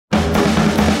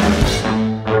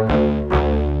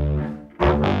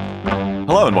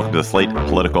Hello and welcome to the Slate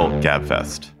Political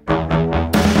Gabfest.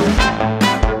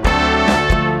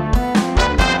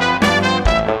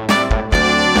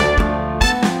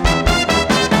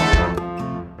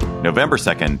 November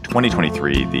 2nd,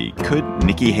 2023, the Could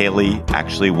Nikki Haley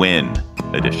Actually Win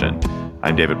edition.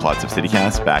 I'm David Plotz of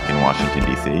CityCast, back in Washington,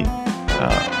 D.C.,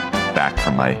 back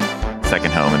from my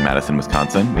second home in Madison,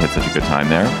 Wisconsin. We had such a good time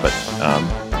there, but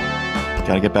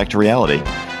got to get back to reality.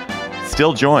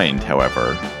 Still joined,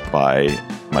 however, by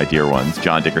my dear ones,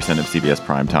 John Dickerson of CBS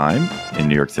Primetime in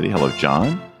New York City. Hello,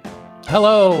 John.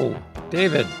 Hello,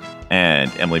 David.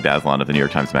 And Emily Bazelon of the New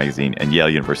York Times Magazine and Yale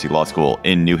University Law School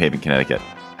in New Haven, Connecticut.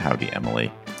 Howdy, Emily.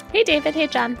 Hey, David. Hey,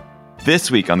 John. This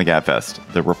week on the Gabfest,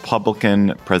 the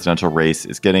Republican presidential race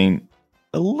is getting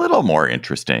a little more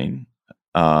interesting.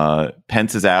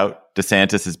 Pence is out.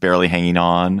 DeSantis is barely hanging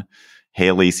on.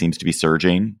 Haley seems to be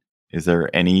surging. Is there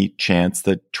any chance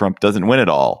that Trump doesn't win it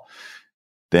all?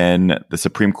 Then the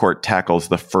Supreme Court tackles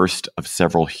the first of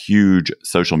several huge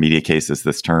social media cases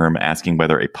this term, asking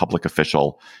whether a public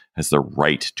official has the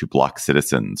right to block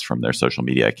citizens from their social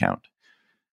media account.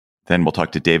 Then we'll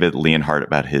talk to David Leonhardt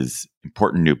about his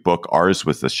important new book, Ours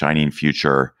Was the Shining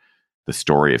Future, the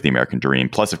Story of the American Dream.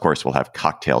 Plus, of course, we'll have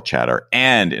cocktail chatter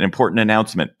and an important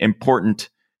announcement, important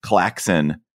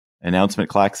klaxon, announcement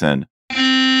klaxon.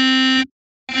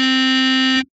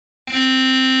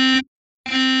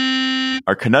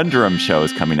 Our Conundrum show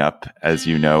is coming up, as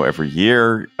you know, every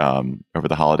year. Over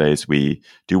the holidays, we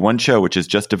do one show which is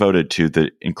just devoted to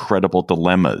the incredible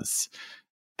dilemmas,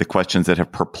 the questions that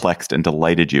have perplexed and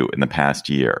delighted you in the past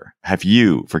year. Have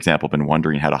you, for example, been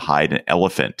wondering how to hide an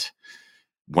elephant?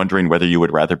 Wondering whether you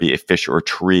would rather be a fish or a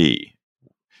tree?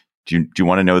 Do you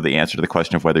want to know the answer to the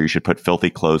question of whether you should put filthy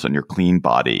clothes on your clean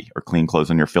body or clean clothes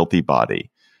on your filthy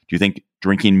body? Do you think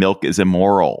drinking milk is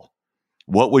immoral?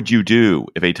 What would you do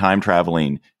if a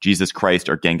time-traveling Jesus Christ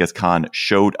or Genghis Khan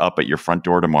showed up at your front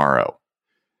door tomorrow?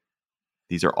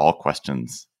 These are all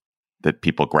questions that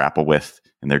people grapple with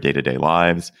in their day-to-day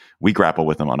lives. We grapple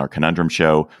with them on our Conundrum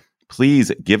show.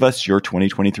 Please give us your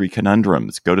 2023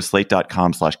 conundrums. Go to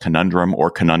slate.com/conundrum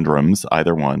or conundrums,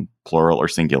 either one, plural or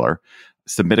singular.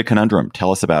 Submit a conundrum.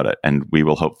 Tell us about it, and we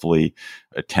will hopefully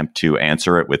attempt to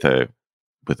answer it with a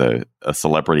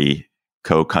celebrity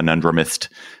co-conundrumist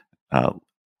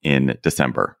in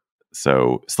December.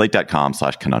 So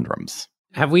slate.com/conundrums.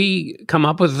 Have we come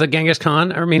up with the Genghis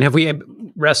Khan? I mean, have we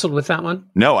wrestled with that one?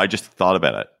 No, I just thought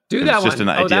about it. Do that one. Just an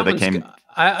idea that came.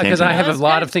 Because I have a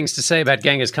lot of things to say about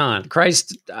Genghis Khan.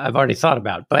 Christ, I've already thought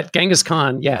about, but Genghis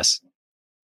Khan, yes.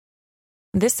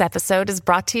 This episode is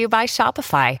brought to you by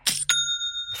Shopify.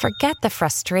 Forget the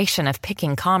frustration of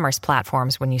picking commerce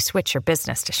platforms when you switch your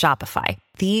business to Shopify,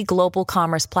 the global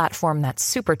commerce platform that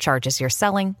supercharges your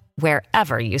selling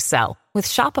wherever you sell. With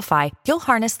Shopify, you'll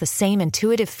harness the same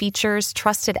intuitive features,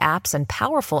 trusted apps, and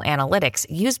powerful analytics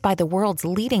used by the world's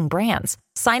leading brands.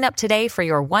 Sign up today for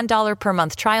your $1 per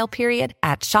month trial period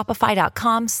at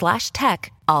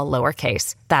shopify.com/tech, all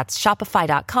lowercase. That's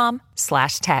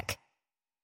shopify.com/tech.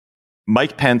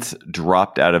 Mike Pence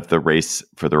dropped out of the race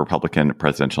for the Republican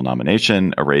presidential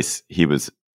nomination, a race he was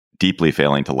deeply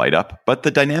failing to light up. But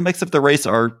the dynamics of the race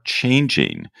are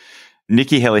changing.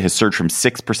 Nikki Haley has surged from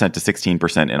 6% to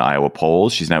 16% in Iowa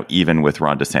polls. She's now even with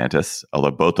Ron DeSantis,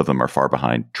 although both of them are far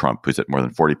behind Trump, who's at more than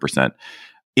 40%.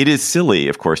 It is silly,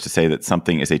 of course, to say that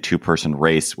something is a two-person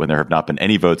race when there have not been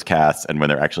any votes cast and when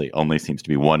there actually only seems to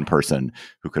be one person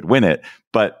who could win it.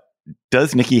 But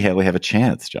does Nikki Haley have a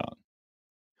chance, John?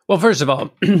 Well, first of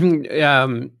all,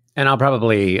 and I'll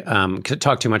probably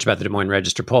talk too much about the Des Moines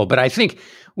Register poll, but I think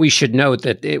we should note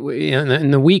that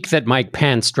in the week that Mike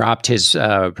Pence dropped his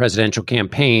presidential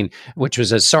campaign, which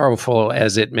was as sorrowful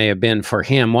as it may have been for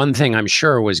him, one thing I'm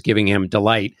sure was giving him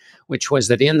delight, which was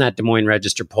that in that Des Moines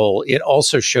Register poll, it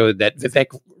also showed that Vivek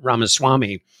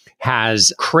Ramaswamy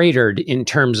has cratered in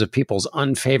terms of people's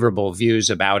unfavorable views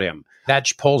about him.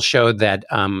 That poll showed that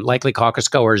likely caucus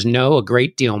goers know a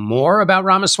great deal more about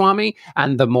Ramaswamy,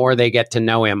 and the more they get to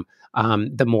know him,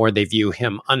 the more they view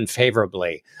him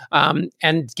unfavorably.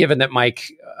 And given that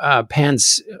Mike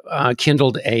Pence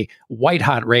kindled a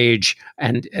white-hot rage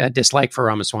and a dislike for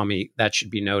Ramaswamy, that should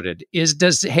be noted.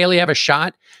 Does Haley have a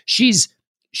shot? She's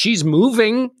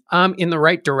moving in the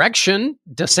right direction.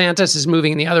 DeSantis is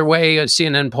moving the other way. A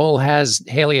CNN poll has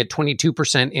Haley at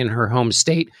 22% in her home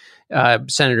state.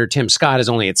 Senator Tim Scott is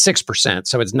only at 6%.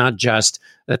 So it's not just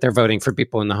that they're voting for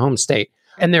people in the home state.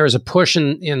 And there is a push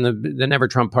in the Never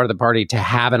Trump part of the party to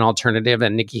have an alternative.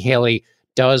 And Nikki Haley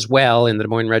does well in the Des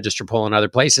Moines Register poll and other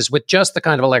places with just the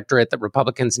kind of electorate that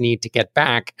Republicans need to get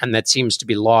back, and that seems to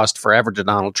be lost forever to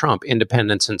Donald Trump,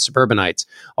 independents and suburbanites,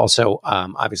 also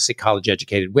obviously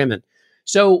college-educated women.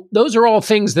 So those are all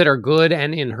things that are good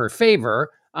and in her favor,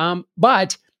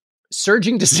 but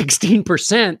surging to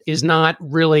 16% is not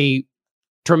really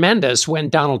tremendous when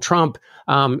Donald Trump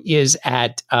is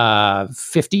at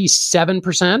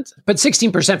 57%. But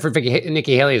 16% for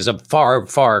Nikki Haley is a far,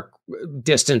 far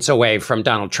distance away from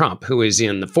Donald Trump, who is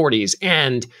in the 40s.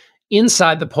 And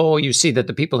inside the poll, you see that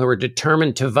the people who are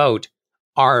determined to vote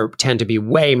tend to be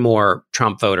way more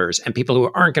Trump voters, and people who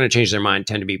aren't going to change their mind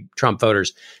tend to be Trump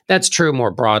voters. That's true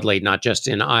more broadly, not just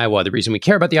in Iowa. The reason we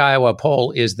care about the Iowa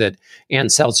poll is that Ann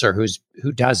Seltzer,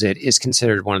 who does it, is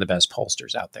considered one of the best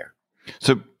pollsters out there.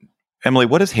 So, Emily,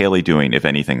 what is Haley doing, if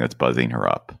anything, that's buzzing her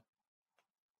up?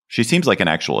 She seems like an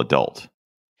actual adult.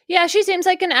 Yeah, she seems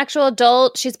like an actual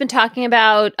adult. She's been talking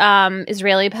about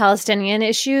Israeli-Palestinian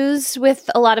issues with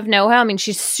a lot of know-how. I mean,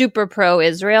 she's super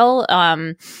pro-Israel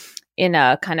in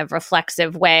a kind of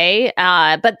reflexive way.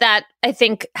 But that, I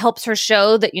think, helps her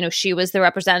show that, she was the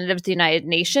representative of the United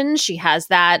Nations. She has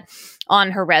that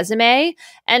on her resume.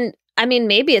 And I mean,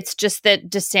 maybe it's just that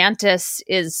DeSantis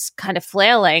is kind of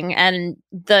flailing, and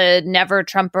the never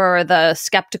Trumper or the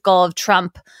skeptical of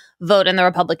Trump vote in the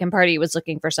Republican Party was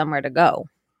looking for somewhere to go.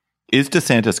 Is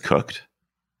DeSantis cooked,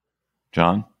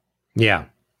 John? Yeah,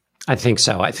 I think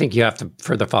so. I think you have to,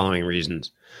 for the following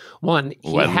reasons. One, I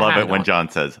love it when John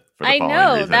says, for the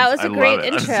following reasons. That was a great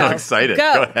intro. I'm so excited.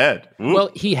 Go ahead. Ooh. Well,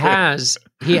 he has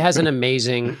an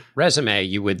amazing resume,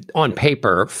 you would, on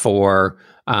paper, for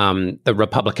the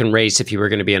Republican race if you were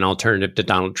going to be an alternative to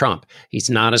Donald Trump. He's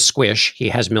not a squish. He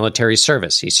has military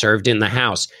service. He served in the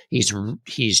House.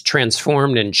 He's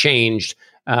transformed and changed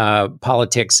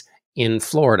politics in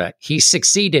Florida. He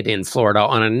succeeded in Florida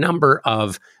on a number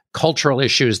of cultural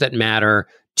issues that matter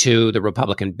to the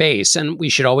Republican base. And we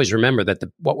should always remember that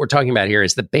what we're talking about here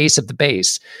is the base of the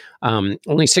base.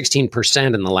 Only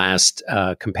 16% in the last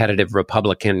competitive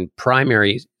Republican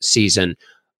primary season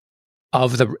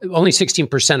only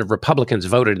 16% of Republicans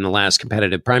voted in the last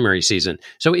competitive primary season.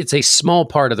 So it's a small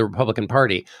part of the Republican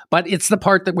Party, but it's the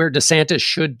part where DeSantis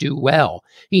should do well.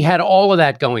 He had all of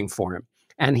that going for him,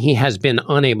 and he has been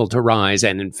unable to rise.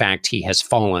 And in fact, he has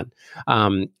fallen.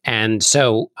 And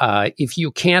so if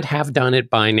you can't have done it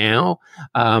by now,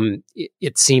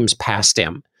 it seems past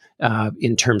him.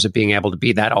 In terms of being able to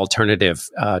be that alternative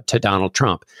to Donald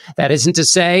Trump. That isn't to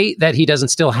say that he doesn't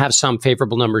still have some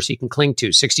favorable numbers he can cling to.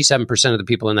 67% of the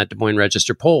people in that Des Moines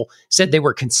Register poll said they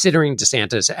were considering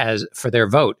DeSantis for their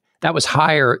vote. That was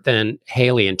higher than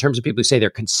Haley in terms of people who say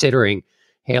they're considering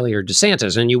Haley or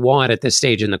DeSantis. And you want at this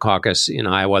stage in the caucus in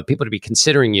Iowa, people to be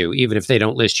considering you, even if they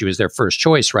don't list you as their first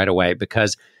choice right away,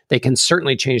 because they can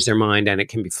certainly change their mind and it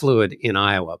can be fluid in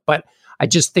Iowa. But I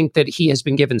just think that he has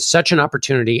been given such an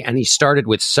opportunity, and he started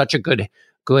with such a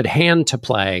good hand to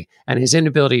play, and his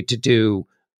inability to do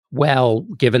well,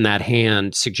 given that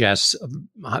hand, suggests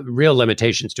real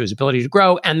limitations to his ability to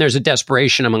grow. And there's a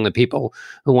desperation among the people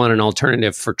who want an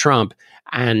alternative for Trump,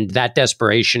 and that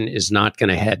desperation is not going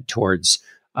to head towards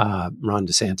Ron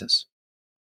DeSantis.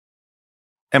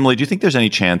 Emily, do you think there's any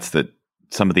chance that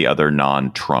some of the other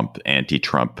non-Trump,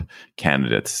 anti-Trump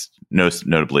candidates,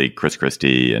 notably Chris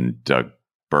Christie and Doug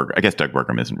Burgum. I guess Doug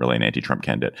Burgum isn't really an anti-Trump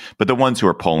candidate, but the ones who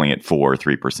are polling at 4 or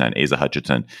 3%, Asa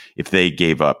Hutchinson, if they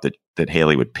gave up, that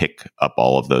Haley would pick up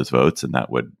all of those votes, and that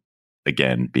would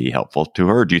again be helpful to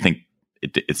her? Or do you think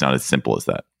it's not as simple as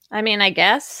that? I mean, I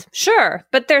guess sure,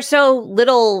 but there's so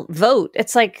little vote.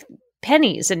 It's like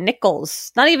pennies and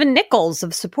nickels, not even nickels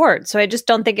of support. So I just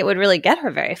don't think it would really get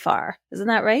her very far. Isn't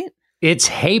that right? It's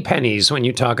hay pennies when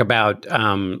you talk about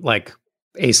like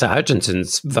Asa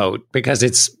Hutchinson's vote, because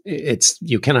it's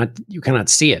you cannot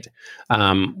see it.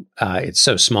 It's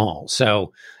so small.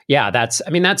 So yeah, that's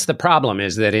the problem,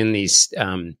 is that in these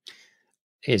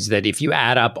is that if you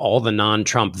add up all the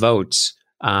non-Trump votes,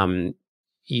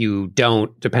 you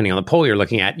don't, depending on the poll you're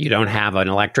looking at, you don't have an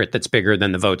electorate that's bigger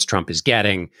than the votes Trump is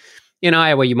getting. In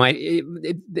Iowa, you might.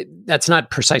 That's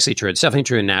not precisely true. It's definitely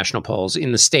true in national polls.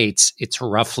 In the states, it's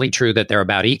roughly true that they're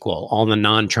about equal, all the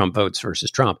non-Trump votes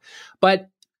versus Trump. But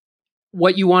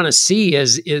what you want to see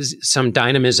is some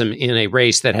dynamism in a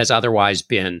race that has otherwise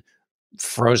been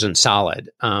frozen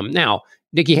solid. Now,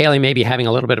 Nikki Haley may be having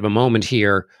a little bit of a moment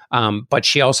here, but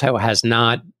she also has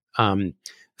not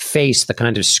faced the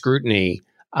kind of scrutiny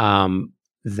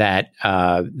that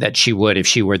she would if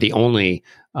she were the only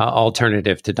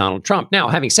alternative to Donald Trump. Now,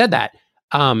 having said that,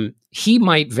 he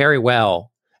might very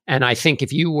well, and I think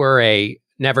if you were a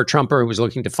never Trumper who was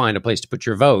looking to find a place to put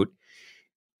your vote,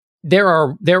 there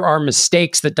are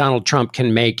mistakes that Donald Trump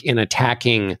can make in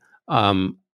attacking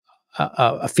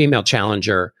a female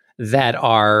challenger that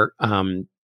are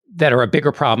a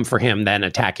bigger problem for him than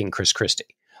attacking Chris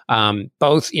Christie.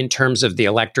 Both in terms of the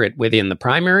electorate within the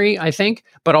primary, I think,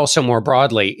 but also more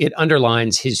broadly, it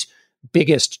underlines his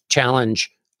biggest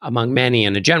challenge among many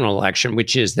in a general election,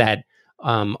 which is that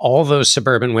all those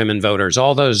suburban women voters,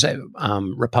 all those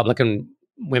Republican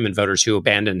women voters who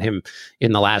abandoned him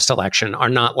in the last election are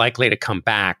not likely to come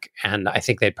back. And I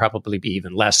think they'd probably be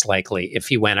even less likely if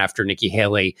he went after Nikki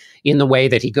Haley in the way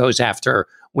that he goes after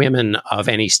women of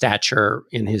any stature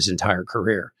in his entire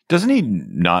career. Doesn't he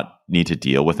not need to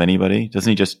deal with anybody? Doesn't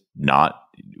he just not?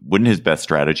 Wouldn't his best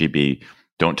strategy be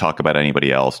don't talk about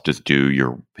anybody else, just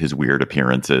do his weird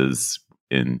appearances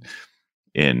in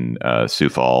Sioux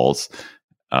Falls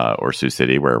or Sioux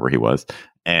City, wherever he was,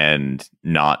 and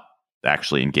not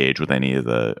actually engage with any of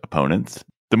the opponents?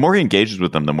 The more he engages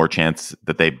with them, the more chance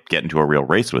that they get into a real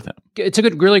race with him. It's a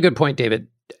really good point, David.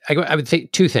 I would say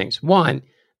two things. One,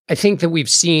 I think that we've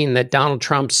seen that Donald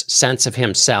Trump's sense of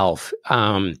himself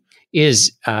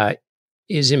is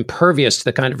impervious to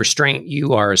the kind of restraint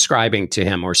you are ascribing to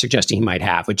him or suggesting he might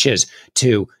have, which is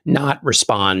to not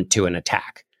respond to an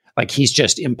attack. Like he's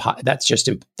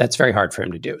that's very hard for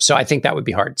him to do. So I think that would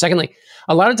be hard. Secondly,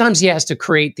 a lot of times he has to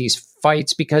create these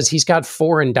fights because he's got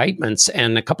 4 indictments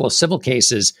and a couple of civil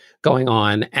cases going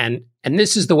on. And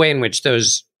this is the way in which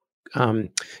those,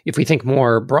 if we think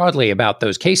more broadly about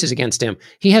those cases against him,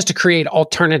 he has to create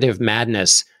alternative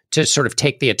madness to sort of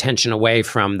take the attention away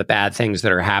from the bad things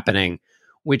that are happening,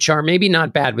 which are maybe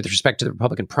not bad with respect to the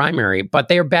Republican primary, but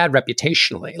they are bad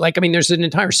reputationally. Like, I mean, there's an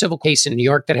entire civil case in New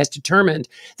York that has determined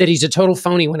that he's a total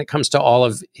phony when it comes to all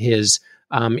of his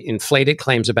inflated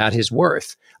claims about his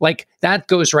worth. Like, that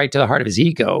goes right to the heart of his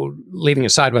ego, leaving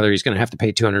aside whether he's going to have to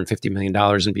pay $250 million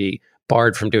and be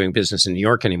barred from doing business in New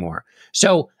York anymore.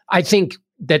 So I think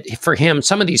that for him,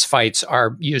 some of these fights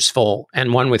are useful,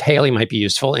 and one with Haley might be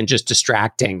useful in just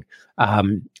distracting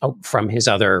from his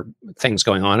other things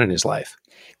going on in his life.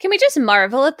 Can we just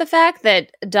marvel at the fact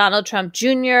that Donald Trump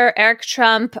Jr., Eric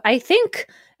Trump, I think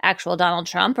actual Donald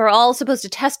Trump, are all supposed to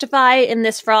testify in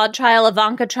this fraud trial?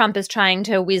 Ivanka Trump is trying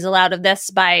to weasel out of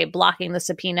this by blocking the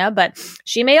subpoena, but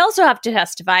she may also have to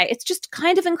testify. It's just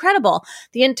kind of incredible.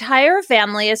 The entire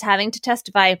family is having to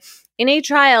testify in a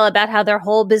trial about how their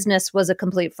whole business was a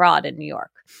complete fraud in New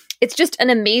York. It's just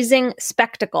an amazing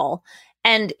spectacle.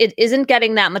 And it isn't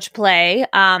getting that much play,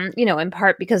 in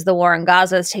part because the war in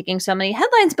Gaza is taking so many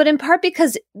headlines, but in part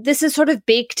because this is sort of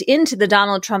baked into the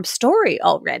Donald Trump story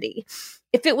already.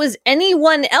 If it was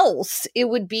anyone else, it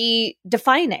would be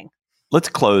defining. Let's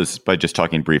close by just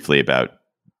talking briefly about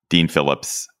Dean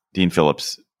Phillips. Dean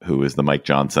Phillips, who is the Mike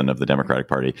Johnson of the Democratic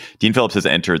Party. Dean Phillips has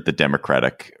entered the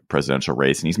Democratic presidential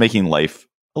race, and he's making life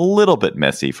a little bit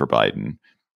messy for Biden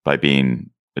by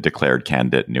being a declared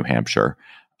candidate in New Hampshire.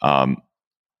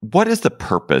 What is the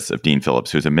purpose of Dean Phillips,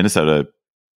 who's a Minnesota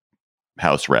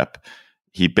House rep?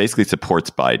 He basically supports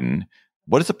Biden.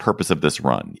 What is the purpose of this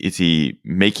run? Is he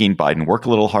making Biden work a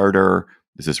little harder?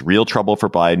 Is this real trouble for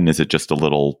Biden? Is it just a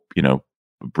little,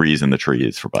 breeze in the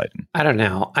trees for Biden? I don't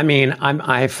know. I mean,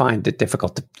 I find it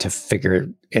difficult to figure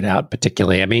it out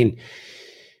particularly. I mean,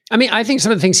 I think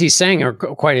some of the things he's saying are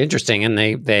quite interesting, and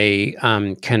they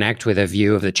connect with a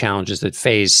view of the challenges that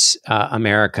face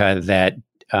America that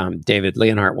David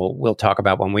Leonhardt will talk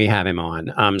about when we have him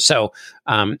on. So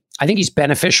I think he's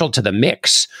beneficial to the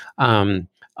mix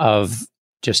of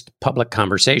just public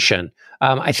conversation.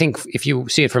 I think if you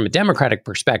see it from a Democratic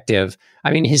perspective,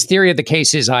 I mean, his theory of the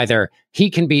case is either he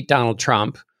can beat Donald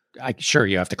Trump. Sure,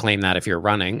 you have to claim that if you're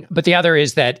running. But the other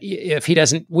is that if he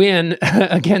doesn't win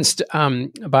against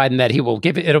Biden, that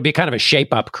it'll be kind of a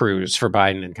shape-up cruise for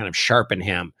Biden and kind of sharpen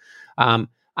him.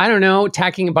 I don't know,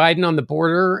 attacking Biden on the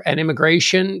border and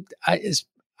immigration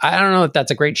I don't know if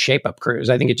that's a great shape-up cruise.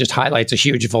 I think it just highlights a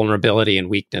huge vulnerability and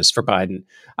weakness for Biden.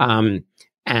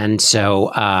 And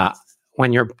so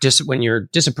when your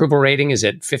disapproval rating is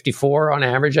at 54 on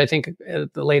average, I think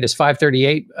the latest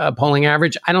 538 polling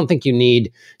average, I don't think you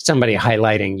need somebody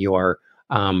highlighting your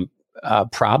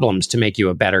problems to make you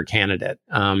a better candidate.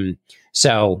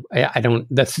 So I don't.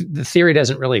 The theory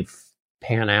doesn't really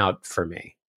pan out for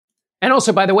me. And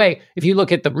also, by the way, if you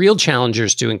look at the real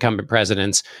challengers to incumbent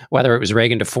presidents, whether it was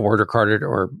Reagan to Ford or Carter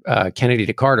or Kennedy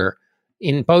to Carter,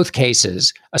 in both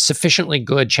cases, a sufficiently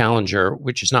good challenger,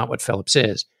 which is not what Phillips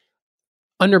is,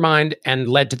 undermined and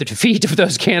led to the defeat of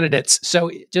those candidates. So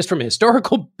just from a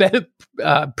historical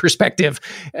perspective,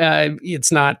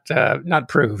 it's not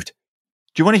proved.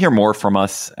 Do you want to hear more from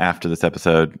us after this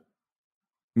episode?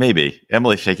 Maybe.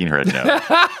 Emily's shaking her head no.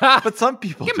 But some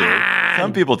people do.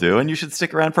 Some people do. And you should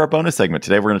stick around for our bonus segment.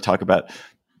 Today, we're going to talk about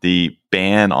the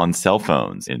ban on cell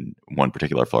phones in one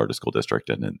particular Florida school district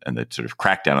and the sort of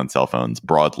crackdown on cell phones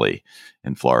broadly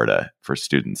in Florida for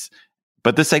students.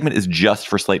 But this segment is just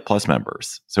for Slate Plus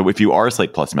members. So if you are a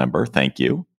Slate Plus member, thank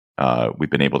you. We've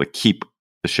been able to keep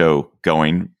the show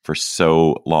going for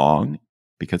so long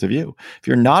because of you. If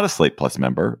you're not a Slate Plus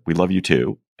member, we love you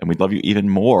too. And we'd love you even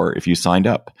more if you signed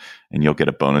up. And you'll get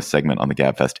a bonus segment on the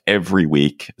GabFest every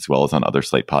week, as well as on other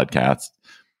Slate podcasts.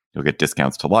 You'll get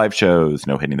discounts to live shows,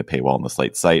 no hitting the paywall on the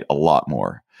Slate site, a lot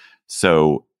more.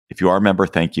 So if you are a member,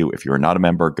 thank you. If you are not a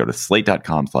member, go to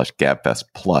slate.com/GabFest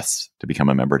Plus to become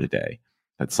a member today.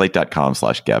 That's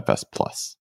slate.com/GabFest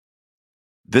Plus.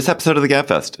 This episode of the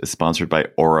GabFest is sponsored by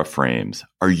Aura Frames.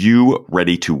 Are you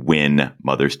ready to win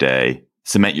Mother's Day?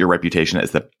 Cement your reputation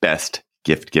as the best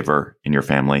gift giver in your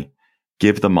family?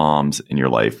 Give the moms in your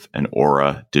life an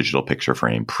Aura digital picture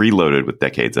frame preloaded with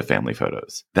decades of family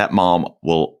photos. That mom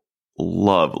will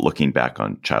love looking back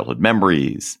on childhood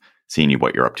memories, seeing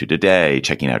what you're up to today,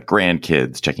 checking out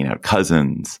grandkids, checking out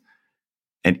cousins,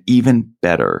 and even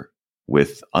better,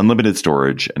 with unlimited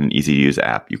storage and an easy-to-use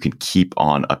app, you can keep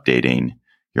on updating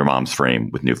your mom's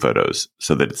frame with new photos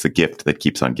so that it's a gift that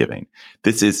keeps on giving.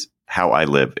 This is how I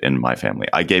live in my family.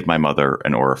 I gave my mother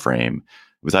an Aura frame.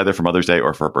 It was either for Mother's Day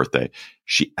or for her birthday.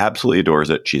 She absolutely adores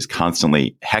it. She's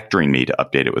constantly hectoring me to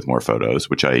update it with more photos,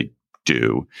 which I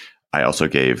do. I also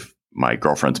gave my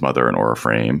girlfriend's mother an Aura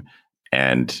frame,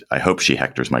 and I hope she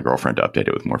hectors my girlfriend to update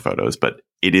it with more photos. But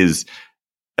it is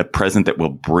a present that will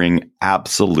bring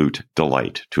absolute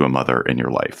delight to a mother in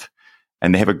your life.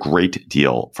 And they have a great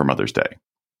deal for Mother's Day.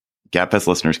 GabFest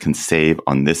listeners can save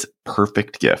on this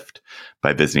perfect gift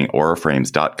by visiting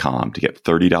auraframes.com to get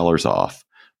 $30 off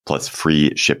plus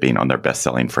free shipping on their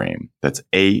best-selling frame. That's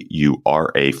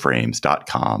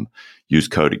auraframes.com. Use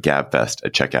code GabFest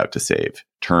at checkout to save.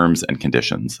 Terms and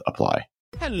conditions apply.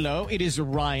 Hello, it is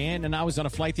Ryan, and I was on a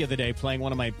flight the other day playing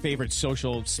one of my favorite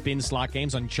social spin slot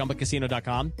games on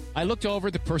ChumbaCasino.com. I looked over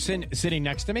at the person sitting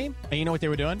next to me, and you know what they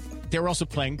were doing? They were also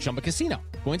playing Chumba Casino.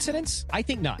 Coincidence? I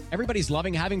think not. Everybody's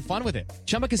loving having fun with it.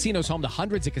 Chumba Casino is home to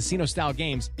hundreds of casino-style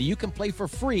games that you can play for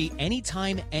free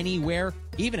anytime, anywhere,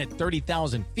 even at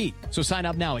 30,000 feet. So sign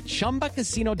up now at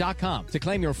ChumbaCasino.com to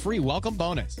claim your free welcome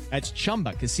bonus. That's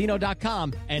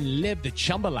ChumbaCasino.com and live the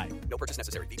Chumba life. No purchase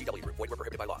necessary. VGW. Void were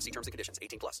prohibited by law. See terms and conditions.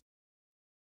 18+.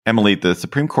 Emily, the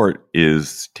Supreme Court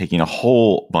is taking a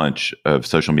whole bunch of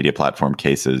social media platform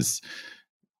cases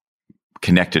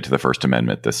connected to the First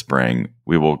Amendment this spring.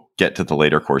 We will get to the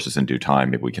later courses in due time.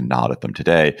 Maybe we can nod at them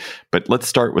today. But let's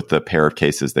start with the pair of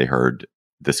cases they heard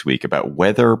this week about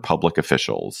whether public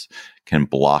officials can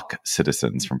block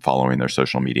citizens from following their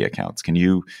social media accounts. Can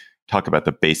you talk about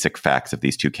the basic facts of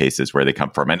these two cases, where they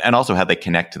come from, and also how they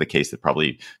connect to the case that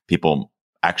probably people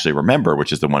actually remember,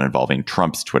 which is the one involving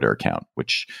Trump's Twitter account,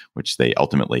 which they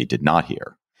ultimately did not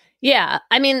hear? Yeah.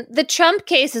 I mean, the Trump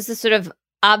case is the sort of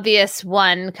obvious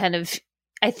one, kind of,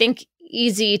 I think,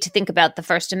 easy to think about the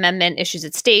First Amendment issues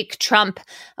at stake. Trump,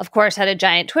 of course, had a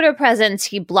giant Twitter presence.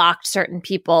 He blocked certain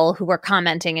people who were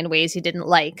commenting in ways he didn't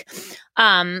like.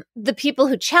 The people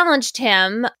who challenged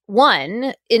him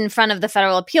won in front of the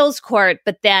federal appeals court,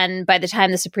 but then by the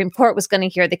time the Supreme Court was going to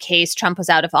hear the case, Trump was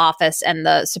out of office and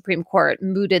the Supreme Court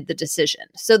mooted the decision.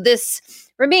 So this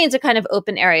remains a kind of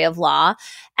open area of law.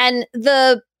 And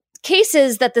the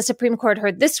cases that the Supreme Court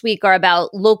heard this week are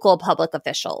about local public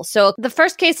officials. So the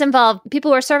first case involved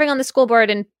people who are serving on the school board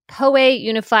in Poway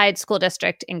Unified School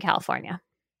District in California,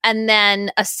 and then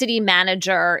a city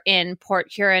manager in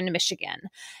Port Huron, Michigan.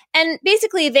 And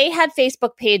basically, they had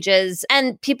Facebook pages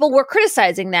and people were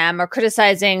criticizing them or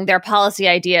criticizing their policy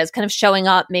ideas, kind of showing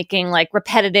up, making like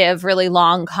repetitive, really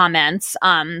long comments.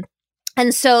 And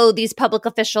so these public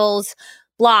officials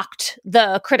blocked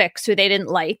the critics who they didn't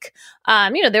like.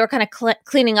 They were kind of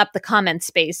cleaning up the comment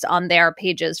space on their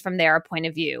pages from their point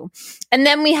of view. And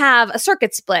then we have a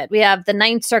circuit split. We have the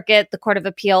Ninth Circuit, the Court of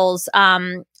Appeals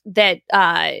that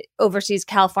oversees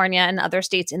California and other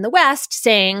states in the West,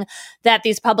 saying that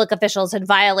these public officials had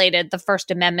violated the First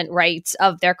Amendment rights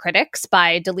of their critics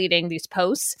by deleting these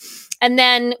posts. And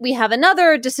then we have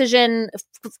another decision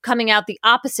coming out the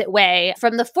opposite way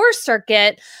from the Fourth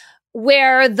Circuit,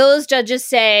 where those judges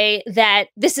say that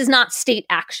this is not state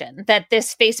action, that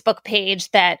this Facebook page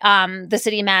that the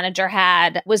city manager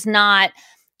had was not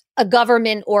a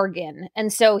government organ.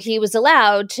 And so he was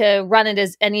allowed to run it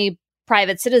as any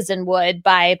private citizen would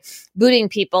by booting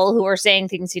people who were saying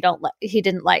things he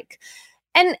didn't like.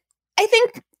 And I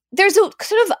think there's a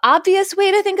sort of obvious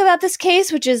way to think about this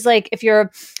case, which is like if you're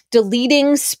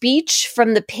deleting speech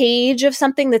from the page of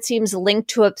something that seems linked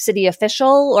to a city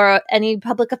official or any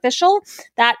public official,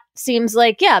 that seems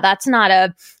like, yeah, that's not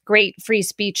a great free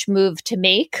speech move to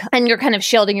make. And you're kind of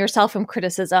shielding yourself from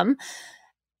criticism.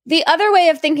 The other way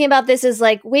of thinking about this is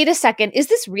like, wait a second, is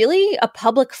this really a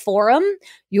public forum,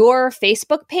 your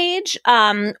Facebook page?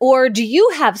 Or do you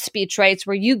have speech rights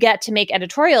where you get to make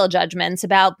editorial judgments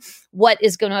about what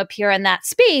is going to appear in that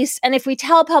space? And if we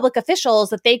tell public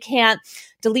officials that they can't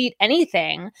delete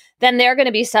anything, then they're going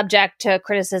to be subject to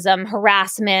criticism,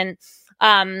 harassment,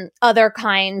 other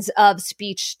kinds of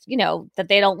speech, that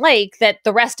they don't like, that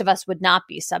the rest of us would not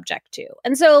be subject to.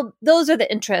 And so those are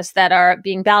the interests that are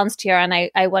being balanced here.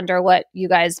 And I wonder what you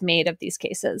guys made of these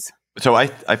cases. So I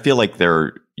feel like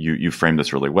you framed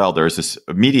this really well. There's this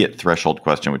immediate threshold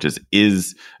question, which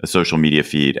is a social media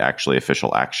feed actually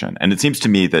official action? And it seems to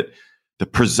me that the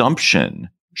presumption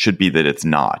should be that it's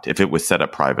not, if it was set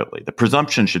up privately. The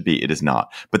presumption should be it is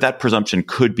not. But that presumption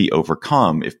could be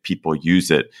overcome if people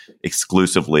use it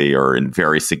exclusively or in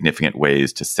very significant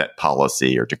ways to set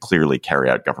policy or to clearly carry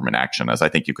out government action, as I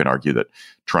think you can argue that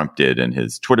Trump did in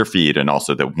his Twitter feed, and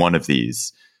also that one of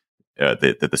these, that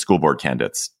the school board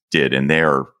candidates did in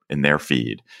their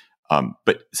feed.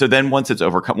 But so then once it's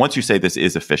overcome, once you say this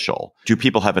is official, do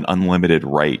people have an unlimited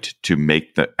right to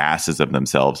make the asses of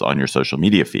themselves on your social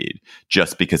media feed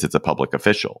just because it's a public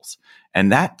officials?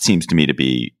 And that seems to me to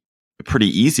be pretty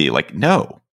easy. Like,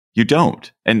 no, you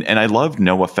don't. And I love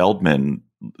Noah Feldman,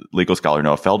 legal scholar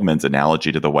Noah Feldman's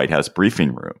analogy to the White House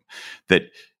briefing room, that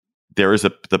there is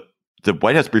the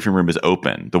White House briefing room is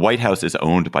open. The White House is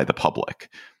owned by the public.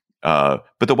 But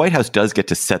the White House does get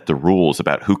to set the rules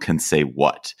about who can say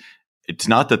what. It's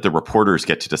not that the reporters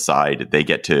get to decide. They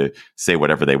get to say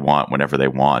whatever they want whenever they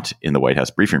want in the White House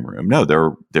briefing room. No,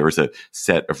 there is a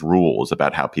set of rules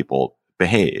about how people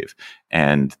behave,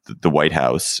 and the White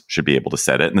House should be able to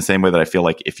set it in the same way that I feel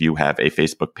like if you have a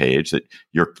Facebook page that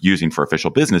you're using for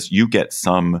official business, you get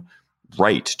some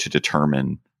right to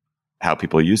determine how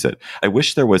people use it. I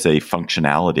wish there was a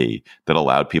functionality that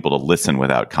allowed people to listen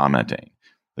without commenting.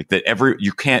 Like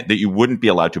that you wouldn't be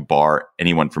allowed to bar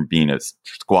anyone from being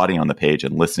squatting on the page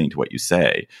and listening to what you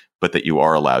say, but that you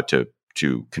are allowed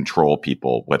to control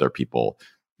people, whether people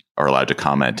are allowed to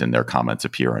comment and their comments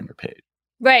appear on your page.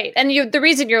 Right. And the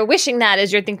reason you're wishing that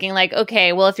is you're thinking like,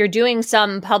 okay, well, if you're doing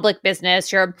some public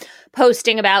business, you're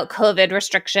posting about COVID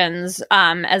restrictions,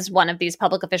 as one of these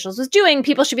public officials was doing,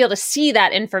 people should be able to see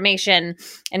that information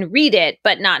and read it,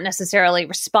 but not necessarily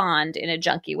respond in a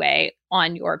junky way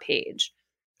on your page.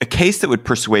 A case that would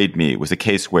persuade me was a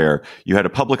case where you had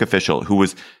a public official who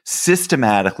was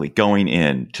systematically going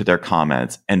in to their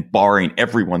comments and barring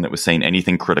everyone that was saying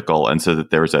anything critical. And so that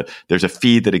there's a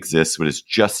feed that exists that is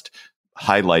just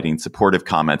highlighting supportive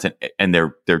comments, and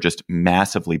they're just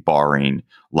massively barring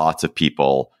lots of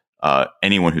people,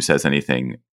 anyone who says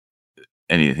anything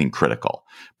critical.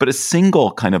 But a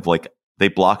single kind of like, they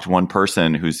blocked one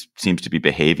person who seems to be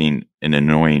behaving in an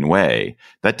annoying way.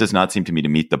 That does not seem to me to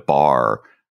meet the bar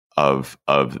of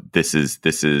this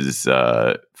is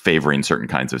favoring certain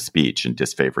kinds of speech and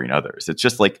disfavoring others. It's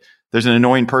just like, there's an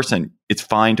annoying person. It's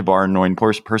fine to bar an annoying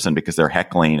person because they're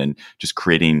heckling and just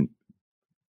creating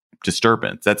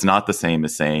disturbance. That's not the same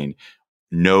as saying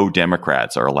no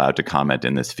Democrats are allowed to comment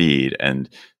in this feed, and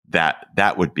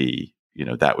that would be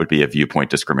a viewpoint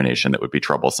discrimination that would be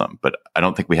troublesome. But I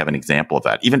don't think we have an example of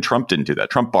that. Even Trump didn't do that.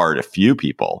 Trump barred a few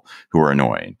people who were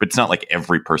annoying, but it's not like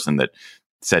every person that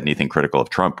said anything critical of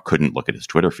Trump couldn't look at his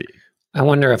Twitter feed. I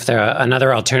wonder if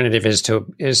another alternative is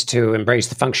to embrace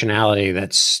the functionality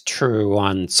that's true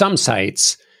on some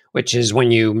sites, which is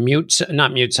when you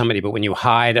not mute somebody, but when you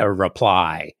hide a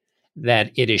reply,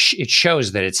 that it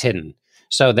shows that it's hidden.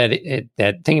 So that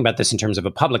thinking about this in terms of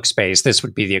a public space, this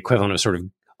would be the equivalent of sort of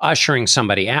ushering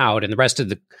somebody out, and the rest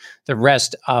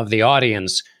of the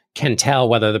audience can tell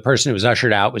whether the person who was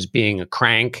ushered out was being a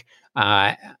crank,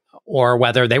 or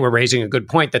whether they were raising a good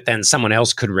point that then someone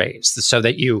else could raise, so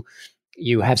that you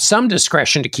have some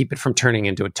discretion to keep it from turning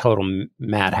into a total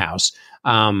madhouse.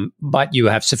 But you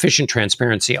have sufficient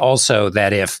transparency also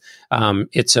that if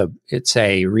it's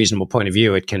a reasonable point of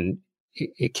view, it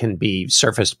can be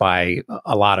surfaced by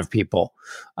a lot of people.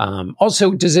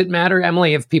 Also, does it matter,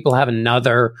 Emily, if people have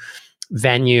another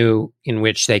venue in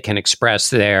which they can express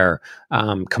their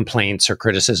complaints or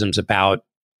criticisms about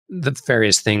the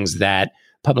various things that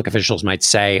public officials might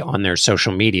say on their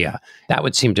social media? That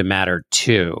would seem to matter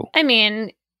too. I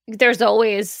mean, there's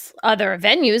always other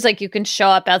venues, like you can show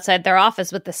up outside their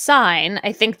office with the sign.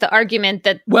 I think the argument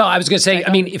that... Well, I was going to say,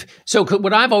 I mean,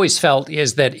 what I've always felt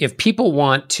is that if people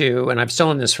want to, and I've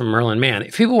stolen this from Merlin Mann,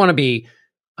 if people want to be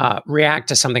react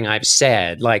to something I've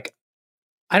said, like,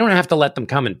 I don't have to let them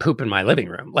come and poop in my living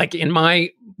room. Like, in my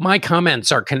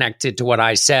comments are connected to what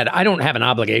I said. I don't have an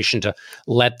obligation to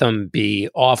let them be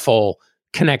awful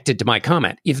connected to my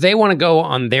comment. If they want to go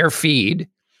on their feed,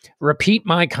 repeat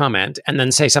my comment, and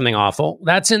then say something awful,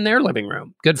 that's in their living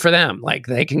room. Good for them. Like,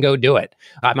 they can go do it.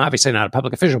 I'm obviously not a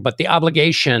public official, but the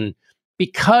obligation,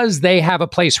 because they have a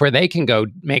place where they can go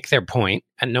make their point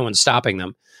and no one's stopping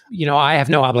them, I have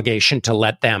no obligation to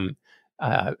let them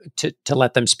to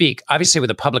let them speak. Obviously, with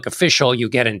a public official, you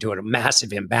get into a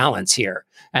massive imbalance here,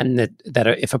 and that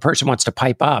if a person wants to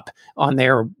pipe up on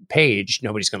their page,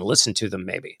 nobody's going to listen to them,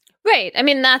 maybe. Right. I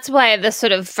mean, that's why the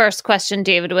sort of first question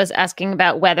David was asking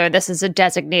about whether this is a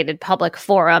designated public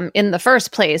forum in the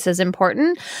first place is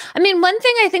important. I mean, one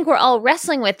thing I think we're all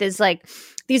wrestling with is like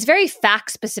these very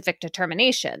fact-specific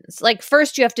determinations. Like,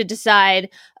 first you have to decide,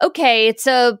 okay, it's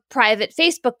a private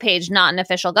Facebook page, not an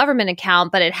official government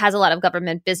account, but it has a lot of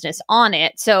government business on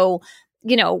it. So,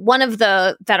 one of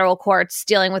the federal courts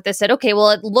dealing with this said, okay,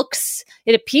 well,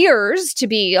 it appears to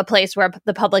be a place where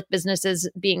the public business is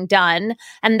being done,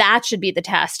 and that should be the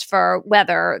test for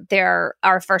whether there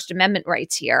are First Amendment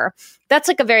rights here. That's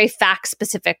like a very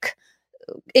fact-specific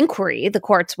inquiry the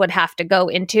courts would have to go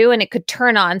into, and it could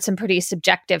turn on some pretty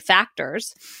subjective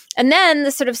factors. And then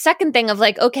the sort of second thing of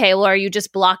like, okay, well, are you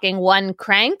just blocking one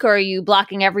crank, or are you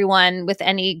blocking everyone with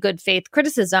any good faith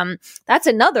criticism? That's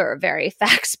another very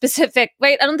fact specific,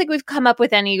 right? I don't think we've come up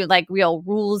with any like real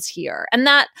rules here. And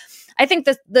that, I think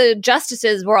that the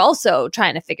justices were also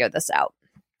trying to figure this out.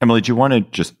 Emily, do you want to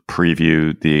just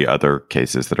preview the other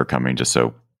cases that are coming, just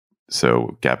so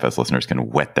GabFest listeners can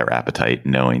whet their appetite,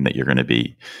 knowing that you're going to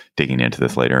be digging into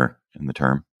this later in the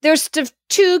term? There's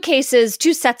two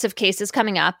sets of cases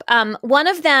coming up. One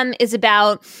of them is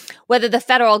about whether the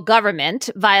federal government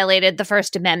violated the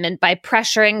First Amendment by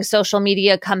pressuring social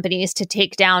media companies to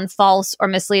take down false or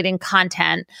misleading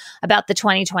content about the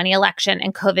 2020 election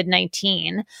and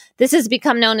COVID-19. This has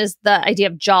become known as the idea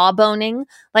of jawboning.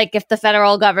 Like, if the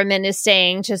federal government is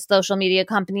saying to social media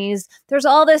companies, there's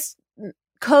all this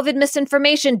COVID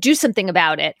misinformation, do something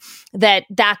about it, that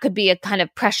could be a kind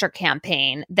of pressure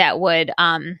campaign that would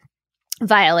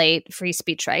violate free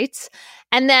speech rights.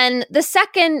 And then the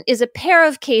second is a pair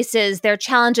of cases. They're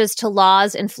challenges to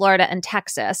laws in Florida and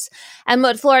Texas. And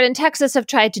what Florida and Texas have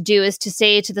tried to do is to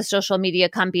say to the social media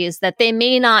companies that they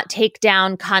may not take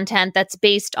down content that's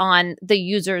based on the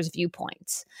user's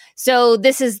viewpoints. So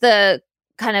this is the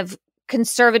kind of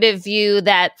conservative view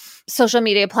that social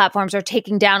media platforms are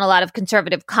taking down a lot of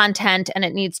conservative content, and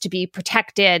it needs to be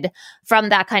protected from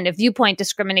that kind of viewpoint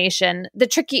discrimination. The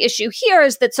tricky issue here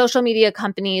is that social media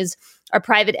companies are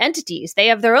private entities. They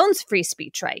have their own free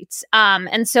speech rights.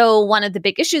 And so one of the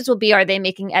big issues will be, are they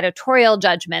making editorial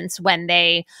judgments when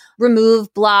they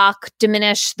remove, block,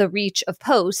 diminish the reach of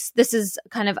posts? This is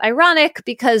kind of ironic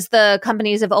because the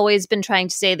companies have always been trying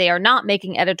to say they are not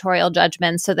making editorial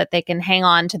judgments so that they can hang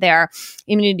on to their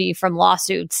immunity from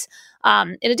lawsuits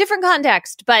in a different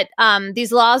context. But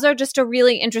these laws are just a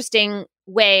really interesting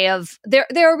way of,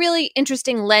 they're a really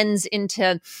interesting lens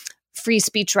into free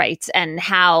speech rights and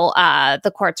how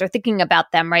the courts are thinking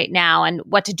about them right now and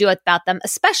what to do about them,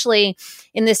 especially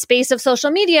in this space of social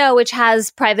media, which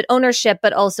has private ownership,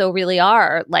 but also really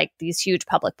are like these huge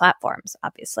public platforms,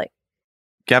 obviously.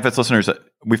 GabFest listeners,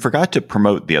 we forgot to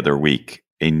promote the other week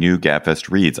a new GabFest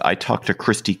Reads. I talked to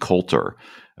Christy Coulter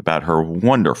about her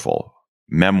wonderful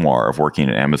memoir of working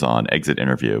at Amazon, Exit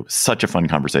Interview. Such a fun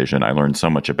conversation. I learned so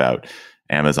much about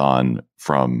Amazon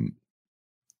from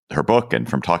her book and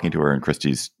from talking to her, and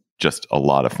Christy's just a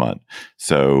lot of fun.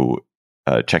 So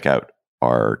check out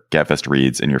our GabFest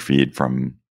Reads in your feed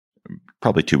from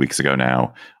probably 2 weeks ago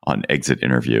now on Exit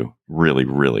Interview. Really,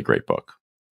 really great book.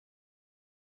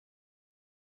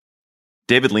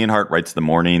 David Leonhardt writes The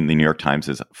Morning, the New York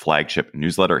Times' flagship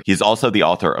newsletter. He's also the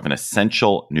author of an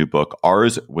essential new book,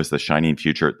 Ours Was the Shining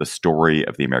Future, The Story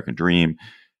of the American Dream.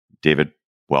 David,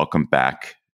 welcome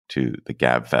back to the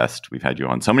GabFest. We've had you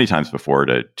on so many times before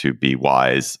to be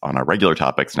wise on our regular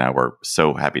topics. Now we're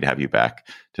so happy to have you back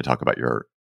to talk about your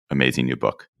amazing new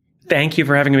book. Thank you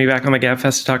for having me back on the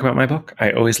GabFest to talk about my book.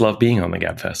 I always love being on the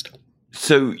GabFest.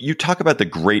 So you talk about the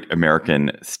great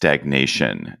American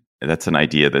stagnation. That's an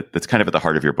idea that's kind of at the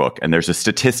heart of your book. And there's a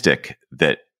statistic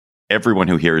that everyone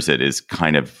who hears it is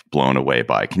kind of blown away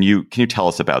by. Can you tell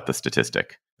us about the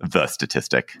statistic? The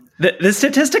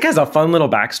statistic has a fun little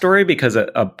backstory because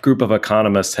a group of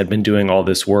economists had been doing all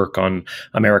this work on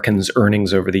Americans'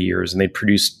 earnings over the years, and they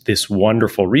produced this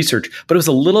wonderful research, but it was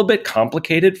a little bit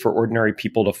complicated for ordinary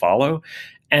people to follow.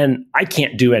 And I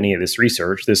can't do any of this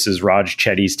research. This is Raj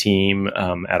Chetty's team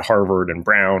at Harvard and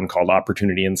Brown called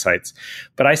Opportunity Insights.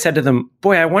 But I said to them,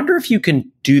 boy, I wonder if you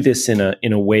can do this in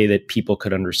a way that people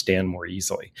could understand more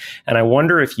easily. And I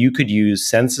wonder if you could use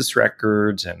census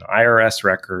records and IRS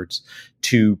records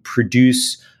to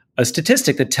produce a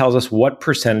statistic that tells us what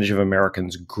percentage of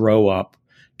Americans grow up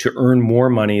to earn more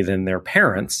money than their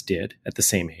parents did at the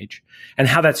same age, and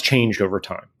how that's changed over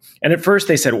time. And at first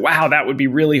they said, wow, that would be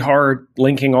really hard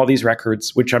linking all these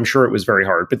records, which I'm sure it was very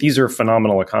hard. But these are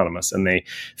phenomenal economists, and they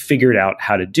figured out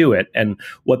how to do it. And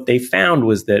what they found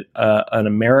was that an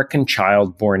American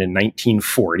child born in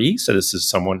 1940, so this is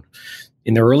someone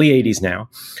in the early 80s now,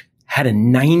 had a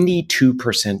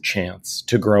 92% chance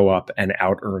to grow up and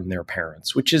out-earn their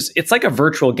parents, it's like a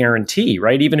virtual guarantee,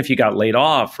 right? Even if you got laid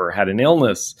off or had an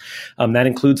illness, that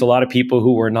includes a lot of people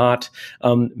who were not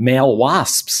male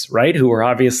WASPs, right? Who were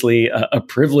obviously a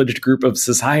privileged group of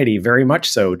society, very much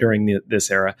so during this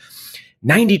era.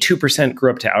 92%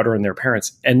 grew up to out-earn their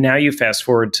parents. And now you fast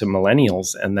forward to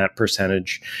millennials, and that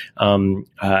percentage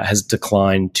has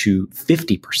declined to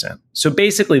 50%. So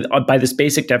basically, by this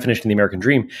basic definition of the American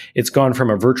dream, it's gone from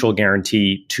a virtual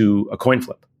guarantee to a coin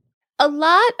flip. A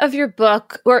lot of your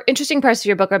book, or interesting parts of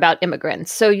your book, are about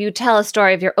immigrants. So you tell a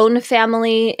story of your own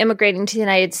family immigrating to the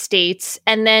United States,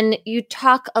 and then you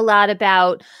talk a lot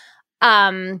about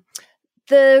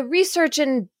the research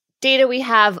and data we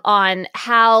have on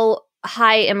how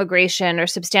high immigration or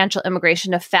substantial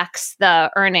immigration affects the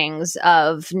earnings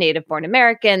of native-born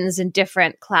Americans and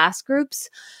different class groups.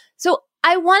 So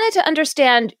I wanted to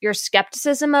understand your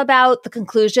skepticism about the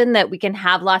conclusion that we can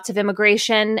have lots of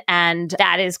immigration and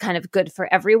that is kind of good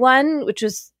for everyone, which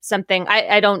was something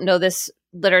I don't know this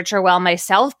literature well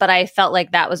myself, but I felt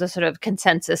like that was a sort of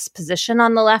consensus position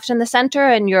on the left and the center,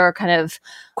 and you're kind of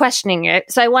questioning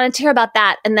it. So I wanted to hear about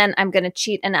that. And then I'm going to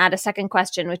cheat and add a second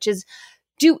question, which is,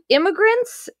 do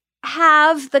immigrants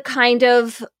have the kind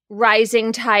of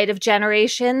rising tide of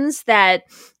generations that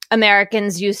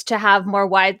Americans used to have more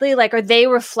widely? Like, are they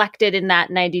reflected in that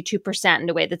 92% in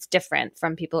a way that's different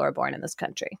from people who are born in this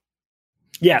country?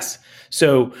 Yes.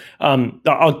 So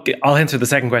I'll answer the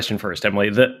second question first,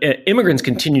 Emily. The immigrants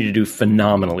continue to do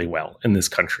phenomenally well in this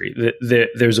country.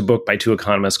 There's a book by two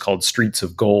economists called Streets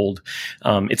of Gold.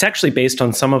 It's actually based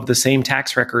on some of the same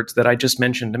tax records that I just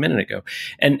mentioned a minute ago.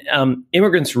 And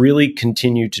immigrants really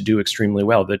continue to do extremely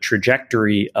well. The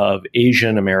trajectory of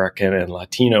Asian American and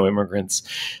Latino immigrants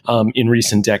in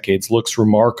recent decades looks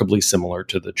remarkably similar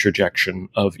to the trajectory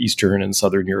of Eastern and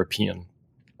Southern European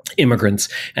immigrants,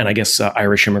 and I guess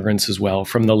Irish immigrants as well,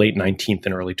 from the late 19th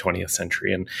and early 20th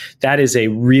century. And that is a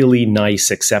really nice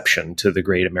exception to the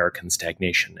great American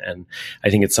stagnation. And I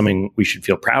think it's something we should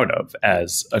feel proud of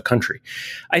as a country.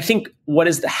 I think what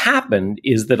has happened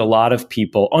is that a lot of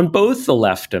people on both the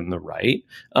left and the right,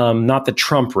 not the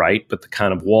Trump right, but the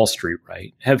kind of Wall Street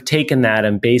right, have taken that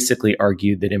and basically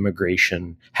argued that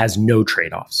immigration has no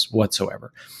trade-offs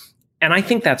whatsoever. And I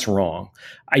think that's wrong.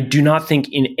 I do not think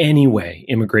in any way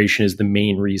immigration is the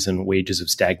main reason wages have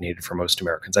stagnated for most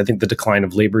Americans. I think the decline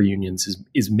of labor unions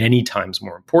is many times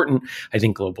more important. I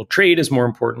think global trade is more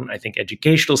important. I think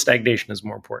educational stagnation is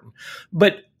more important.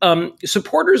 But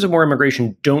supporters of more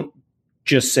immigration don't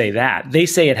just say that. They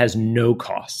say it has no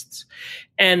costs.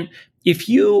 And if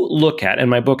you look at, and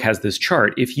my book has this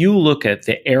chart, if you look at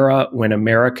the era when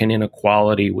American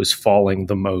inequality was falling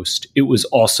the most, it was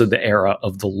also the era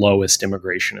of the lowest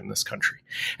immigration in this country.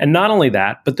 And not only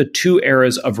that, but the two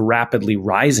eras of rapidly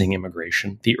rising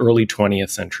immigration, the early 20th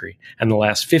century and the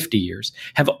last 50 years,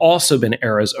 have also been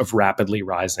eras of rapidly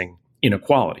rising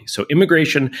inequality. So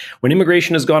when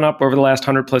immigration has gone up over the last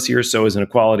 100 plus years, so is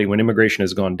inequality. When immigration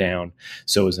has gone down,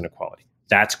 so is inequality.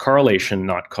 That's correlation,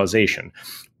 not causation.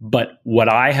 But what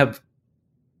I have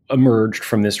emerged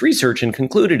from this research and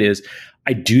concluded is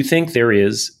I do think there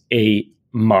is a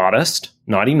modest,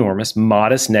 not enormous,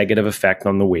 modest negative effect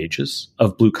on the wages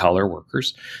of blue collar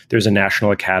workers. There's a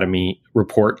National Academy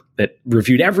report that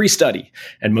reviewed every study,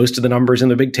 and most of the numbers in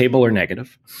the big table are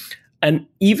negative. And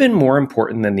even more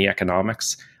important than the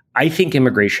economics, I think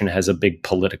immigration has a big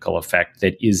political effect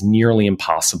that is nearly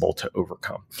impossible to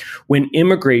overcome. When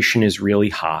immigration is really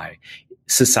high,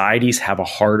 societies have a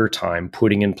harder time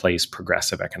putting in place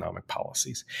progressive economic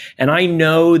policies. And I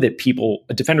know that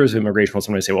defenders of immigration will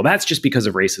sometimes say, well, that's just because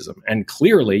of racism. And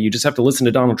clearly, you just have to listen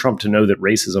to Donald Trump to know that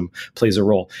racism plays a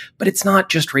role. But it's not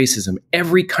just racism.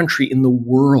 Every country in the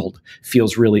world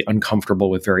feels really uncomfortable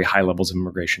with very high levels of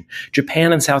immigration.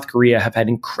 Japan and South Korea have had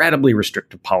incredibly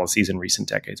restrictive policies in recent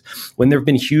decades. When there have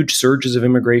been huge surges of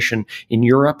immigration in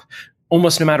Europe,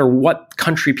 almost no matter what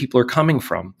country people are coming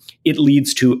from, it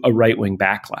leads to a right-wing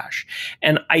backlash.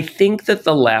 And I think that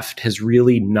the left has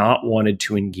really not wanted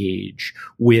to engage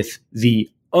with the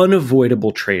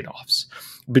unavoidable trade-offs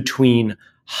between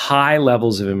high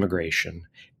levels of immigration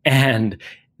and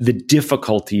the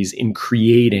difficulties in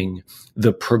creating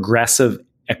the progressive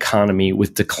economy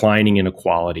with declining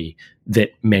inequality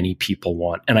that many people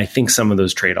want. And I think some of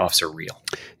those trade-offs are real.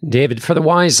 David, for the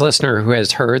wise listener who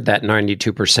has heard that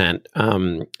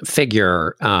 92%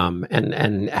 figure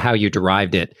and how you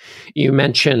derived it, you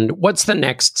mentioned, what's the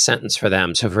next sentence for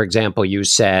them? So, for example, you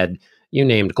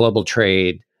named global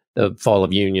trade, the fall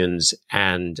of unions,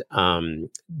 and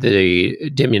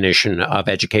the diminution of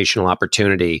educational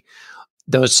opportunity.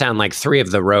 Those sound like three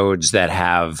of the roads that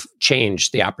have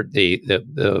changed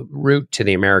the route to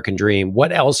the American dream.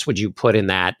 What else would you put in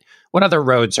that? What other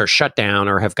roads are shut down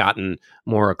or have gotten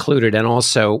more occluded? And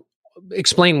also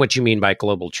explain what you mean by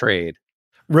global trade.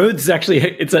 Roads, actually,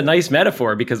 it's a nice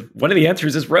metaphor because one of the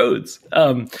answers is roads.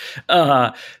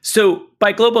 So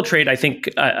by global trade, I think,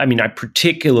 I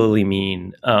particularly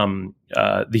mean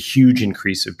the huge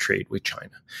increase of trade with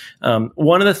China.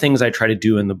 One of the things I try to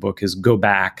do in the book is go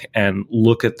back and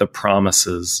look at the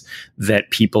promises that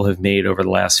people have made over the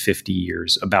last 50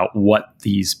 years about what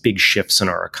these big shifts in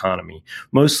our economy,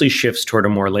 mostly shifts toward a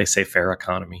more laissez-faire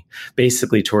economy,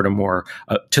 basically toward a more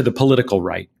to the political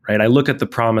right. I look at the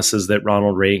promises that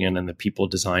Ronald Reagan and the people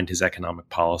designed his economic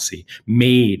policy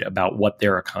made about what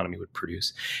their economy would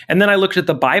produce. And then I looked at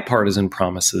the bipartisan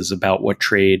promises about what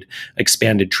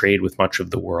expanded trade with much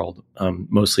of the world,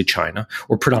 mostly China,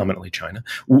 or predominantly China,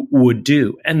 would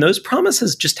do. And those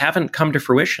promises just haven't come to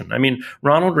fruition. I mean,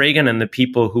 Ronald Reagan and the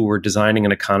people who were designing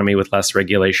an economy with less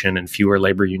regulation and fewer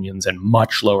labor unions and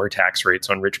much lower tax rates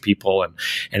on rich people and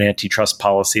an antitrust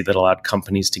policy that allowed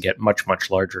companies to get much, much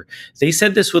larger, they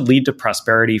said this would lead to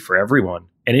prosperity for everyone,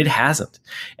 and it hasn't.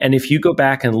 And if you go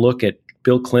back and look at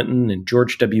Bill Clinton and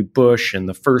George W. Bush and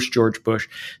the first George Bush,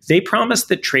 they promised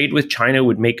that trade with China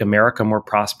would make America more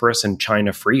prosperous and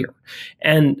China freer.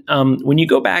 And when you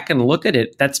go back and look at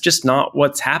it, that's just not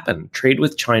what's happened. Trade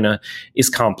with China is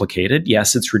complicated.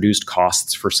 Yes, it's reduced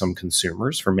costs for some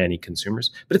consumers, for many consumers,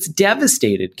 but it's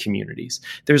devastated communities.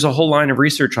 There's a whole line of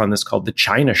research on this called the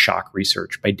China Shock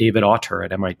Research by David Autor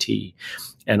at MIT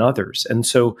and others. And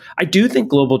so I do think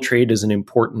global trade is an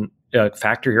important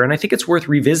factor here. And I think it's worth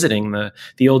revisiting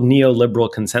the old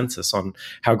neoliberal consensus on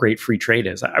how great free trade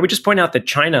is. I would just point out that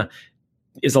China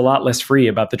is a lot less free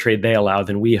about the trade they allow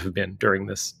than we have been during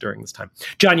this time.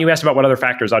 John, you asked about what other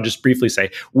factors. I'll just briefly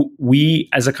say, we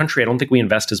as a country, I don't think we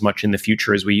invest as much in the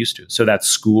future as we used to. So that's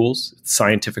schools,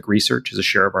 scientific research is a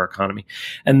share of our economy.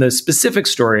 And the specific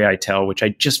story I tell, which I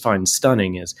just find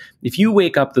stunning, is if you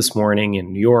wake up this morning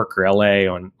in New York or LA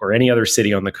or any other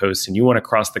city on the coast and you want to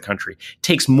cross the country, it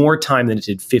takes more time than it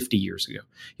did 50 years ago.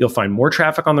 You'll find more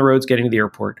traffic on the roads getting to the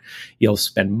airport. You'll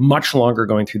spend much longer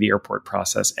going through the airport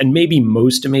process. And maybe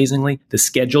most amazingly, the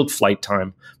scheduled flight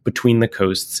time between the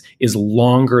coasts is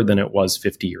longer than it was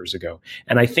 50 years ago.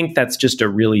 And I think that's just a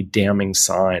really damning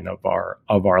sign of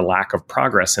our lack of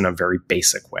progress in a very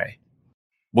basic way.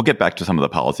 We'll get back to some of the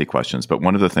policy questions, but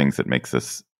one of the things that makes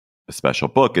this a special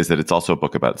book is that it's also a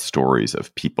book about stories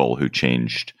of people who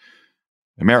changed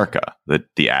America,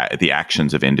 the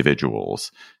actions of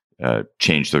individuals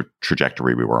changed the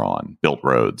trajectory we were on, built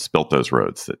those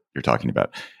roads that you're talking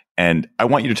about. And I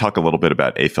want you to talk a little bit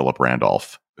about A. Philip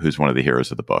Randolph, who's one of the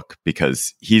heroes of the book,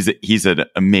 because he's an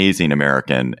amazing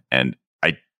American, and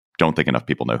I don't think enough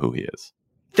people know who he is.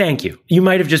 Thank you. You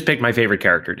might have just picked my favorite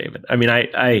character, David. I mean,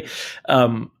 I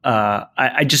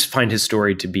just find his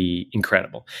story to be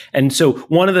incredible. And so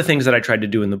one of the things that I tried to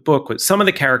do in the book was some of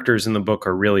the characters in the book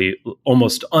are really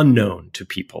almost unknown to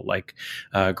people, like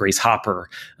Grace Hopper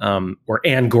or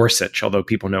Ann Gorsuch, although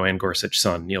people know Ann Gorsuch's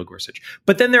son, Neil Gorsuch.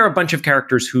 But then there are a bunch of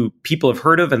characters who people have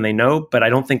heard of and they know, but I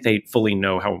don't think they fully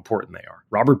know how important they are.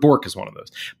 Robert Bork is one of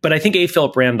those. But I think A.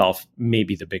 Philip Randolph may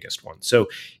be the biggest one. So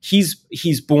he's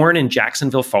born in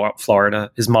Jacksonville, Florida.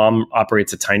 His mom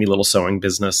operates a tiny little sewing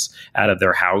business out of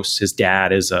their house. His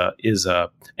dad is an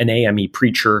AME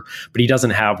preacher, but he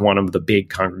doesn't have one of the big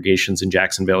congregations in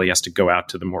Jacksonville. He has to go out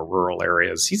to the more rural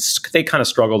areas. They kind of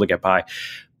struggle to get by.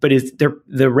 But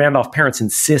the Randolph parents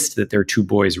insist that their two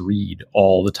boys read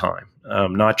all the time.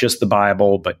 Not just the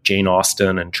Bible, but Jane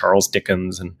Austen and Charles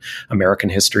Dickens and American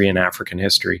history and African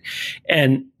history.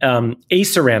 And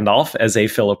Asa Randolph, as A.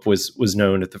 Philip was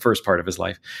known at the first part of his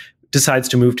life, decides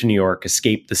to move to New York,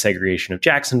 escape the segregation of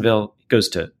Jacksonville, goes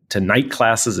to night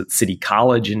classes at City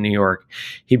College in New York.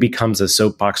 He becomes a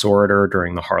soapbox orator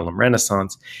during the Harlem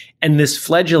Renaissance. And this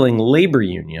fledgling labor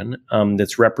union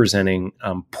that's representing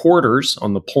porters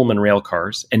on the Pullman rail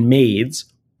cars and maids,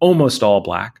 almost all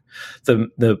Black.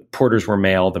 The porters were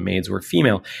male, the maids were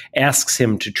female, asks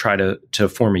him to try to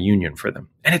form a union for them.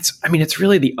 And it's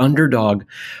really the underdog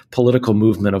political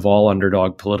movement of all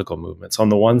underdog political movements. On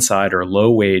the one side are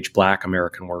low-wage Black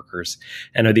American workers,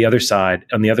 and on the other side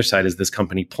is this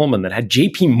company Pullman that had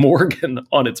J.P. Morgan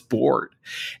on its board.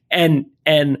 And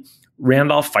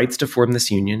Randolph fights to form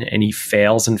this union, and he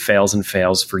fails and fails and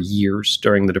fails for years.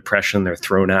 During the Depression, they're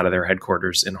thrown out of their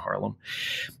headquarters in Harlem.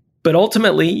 But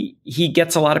ultimately, he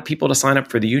gets a lot of people to sign up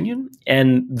for the union,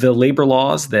 and the labor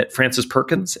laws that Francis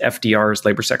Perkins, FDR's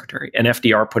labor secretary, and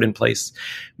FDR put in place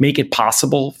make it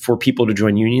possible for people to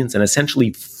join unions and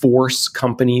essentially force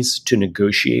companies to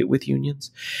negotiate with unions.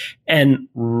 And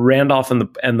Randolph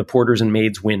and the porters and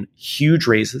maids win huge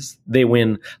raises. They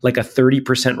win like a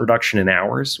 30% reduction in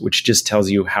hours, which just tells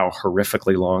you how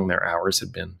horrifically long their hours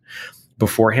had been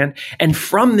beforehand. And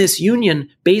from this union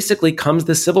basically comes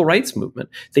the civil rights movement.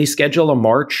 They schedule a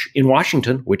march in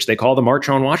Washington, which they call the March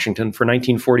on Washington for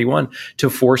 1941,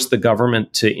 to force the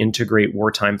government to integrate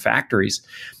wartime factories.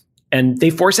 And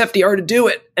they force FDR to do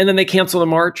it. And then they cancel the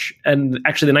march. And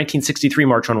actually, the 1963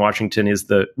 March on Washington is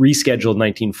the rescheduled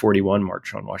 1941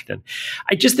 March on Washington.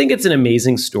 I just think it's an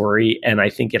amazing story. And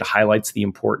I think it highlights the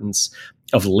importance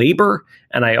of labor.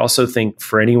 And I also think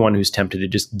for anyone who's tempted to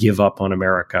just give up on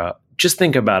America, just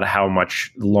think about how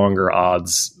much longer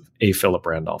odds A. Philip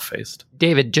Randolph faced.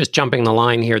 David, just jumping the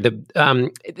line here,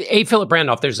 the A. Philip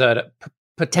Randolph, there's a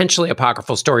potentially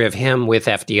apocryphal story of him with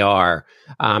FDR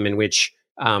in which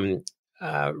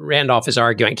Randolph is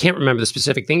arguing. I can't remember the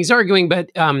specific thing he's arguing,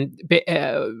 but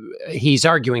he's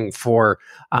arguing for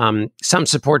some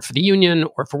support for the union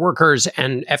or for workers.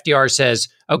 And FDR says,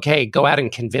 okay, go out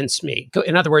and convince me.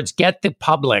 In other words, get the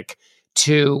public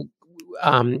to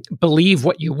believe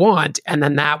what you want, and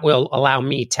then that will allow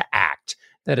me to act.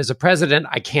 That as a president,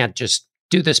 I can't just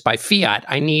do this by fiat.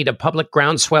 I need a public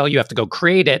groundswell. You have to go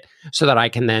create it so that I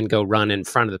can then go run in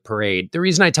front of the parade. The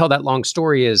reason I tell that long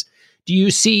story is, do you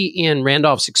see in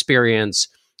Randolph's experience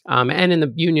and in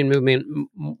the union movement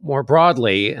more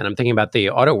broadly, and I'm thinking about the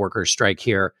auto workers strike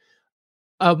here,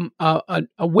 a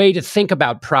way to think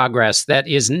about progress that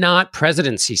is not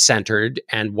presidency centered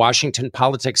and Washington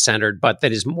politics centered, but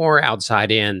that is more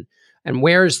outside in? And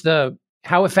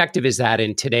how effective is that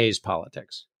in today's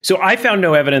politics? So I found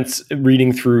no evidence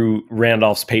reading through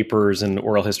Randolph's papers and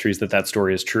oral histories that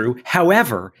story is true.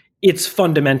 However, it's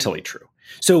fundamentally true.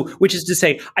 So, which is to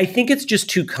say, I think it's just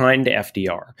too kind to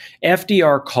FDR.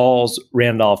 FDR calls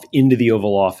Randolph into the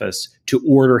Oval Office to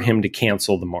order him to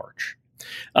cancel the march.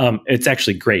 It's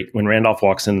actually great. When Randolph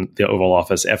walks in the Oval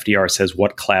Office, FDR says,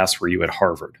 "What class were you at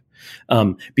Harvard?"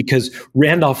 Because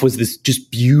Randolph was this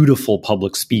just beautiful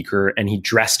public speaker and he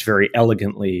dressed very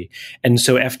elegantly. And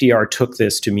so FDR took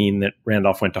this to mean that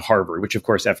Randolph went to Harvard, which of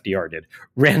course FDR did.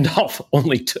 Randolph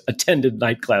only attended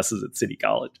night classes at City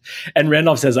College. And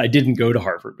Randolph says, "I didn't go to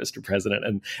Harvard, Mr. President."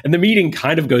 And the meeting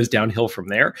kind of goes downhill from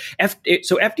there.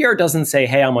 So FDR doesn't say,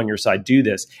 "Hey, I'm on your side, do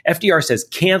this." FDR says,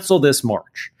 "Cancel this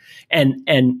march and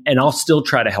I'll still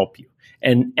try to help you."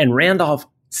 And Randolph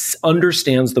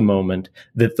understands the moment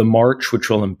that the march, which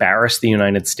will embarrass the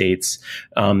United States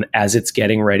as it's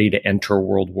getting ready to enter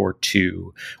World War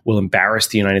II, will embarrass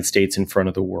the United States in front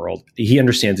of the world. He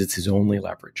understands it's his only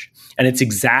leverage. And it's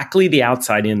exactly the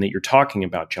outside in that you're talking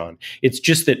about, John. It's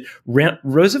just that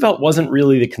Roosevelt wasn't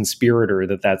really the conspirator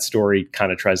that story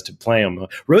kind of tries to play him.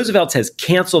 Roosevelt says,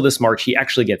 "Cancel this march." He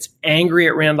actually gets angry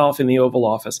at Randolph in the Oval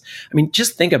Office. I mean,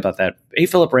 just think about that. A.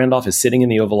 Philip Randolph is sitting in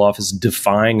the Oval Office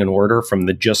defying an order from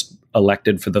the just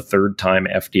elected for the third time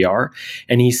FDR.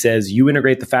 And he says, "You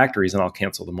integrate the factories and I'll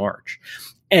cancel the march."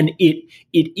 And it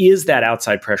is that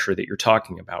outside pressure that you're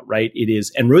talking about, right? It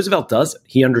is. And Roosevelt does it.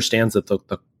 He understands that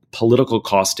the political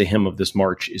cost to him of this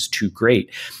march is too great.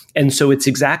 And so it's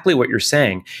exactly what you're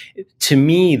saying. To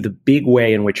me, the big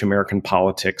way in which American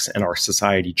politics and our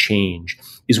society change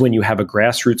is when you have a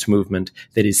grassroots movement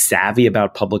that is savvy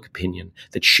about public opinion,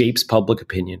 that shapes public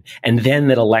opinion, and then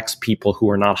that elects people who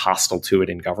are not hostile to it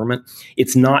in government.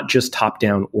 It's not just top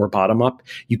down or bottom up.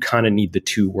 You kind of need the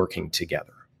two working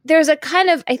together. There's a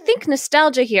kind of, I think,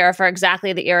 nostalgia here for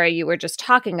exactly the era you were just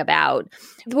talking about,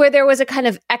 where there was a kind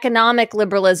of economic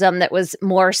liberalism that was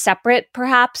more separate,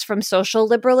 perhaps, from social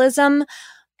liberalism.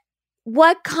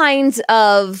 What kinds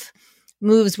of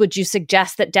moves would you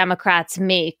suggest that Democrats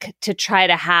make to try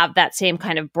to have that same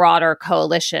kind of broader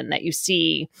coalition that you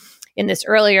see in this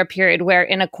earlier period where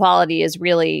inequality is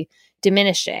really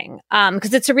diminishing,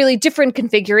 because it's a really different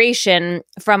configuration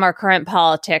from our current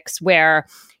politics where,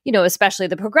 especially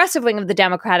the progressive wing of the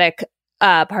Democratic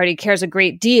Party cares a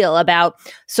great deal about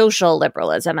social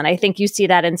liberalism. And I think you see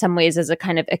that in some ways as a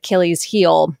kind of Achilles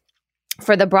heel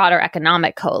for the broader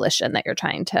economic coalition that you're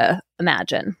trying to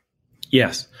imagine.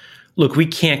 Yes. Look, we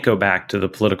can't go back to the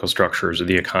political structures of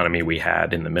the economy we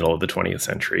had in the middle of the 20th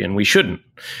century, and we shouldn't.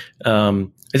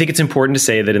 I think it's important to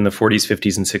say that in the 40s,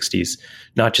 50s, and 60s,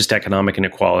 not just economic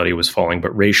inequality was falling,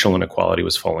 but racial inequality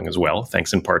was falling as well,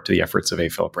 thanks in part to the efforts of A.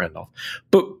 Philip Randolph.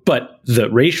 But the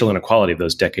racial inequality of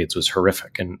those decades was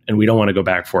horrific, and we don't want to go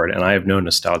back for it, and I have no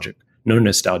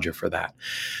nostalgia for that.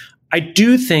 I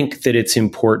do think that it's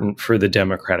important for the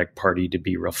Democratic Party to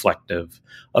be reflective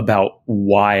about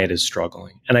why it is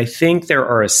struggling. And I think there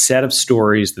are a set of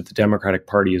stories that the Democratic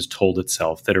Party has told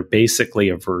itself that are basically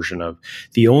a version of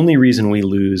the only reason we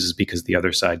lose is because the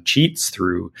other side cheats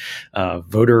through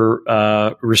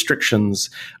voter restrictions,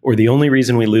 or the only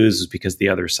reason we lose is because the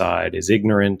other side is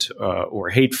ignorant or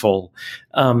hateful.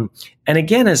 And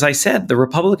again, as I said, the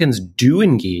Republicans do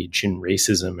engage in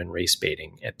racism and race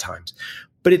baiting at times.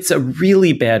 But it's a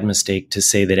really bad mistake to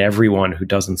say that everyone who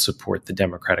doesn't support the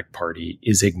Democratic Party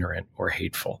is ignorant or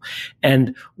hateful.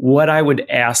 And what I would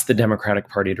ask the Democratic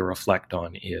Party to reflect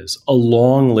on is a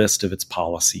long list of its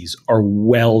policies are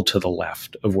well to the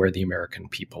left of where the American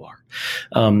people are.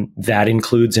 That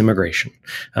includes immigration.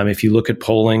 If you look at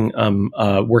polling,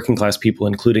 working class people,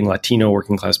 including Latino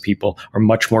working class people, are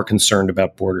much more concerned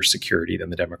about border security than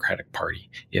the Democratic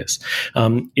Party is.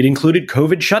 It included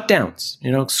COVID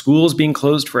shutdowns, schools being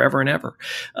closed forever and ever.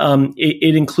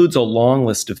 It includes a long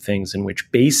list of things in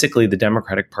which basically the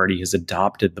Democratic Party has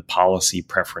adopted the policy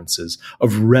preferences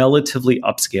of relatively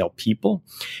upscale people.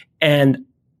 And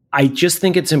I just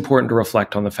think it's important to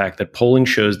reflect on the fact that polling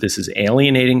shows this is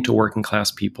alienating to working class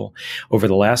people. Over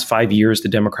the last 5 years, the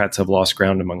Democrats have lost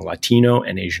ground among Latino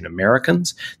and Asian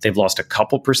Americans. They've lost a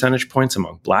couple percentage points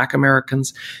among Black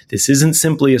Americans. This isn't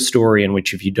simply a story in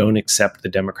which if you don't accept the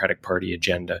Democratic Party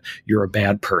agenda, you're a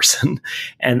bad person.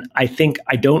 And I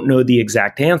don't know the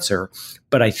exact answer,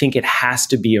 but I think it has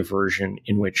to be a version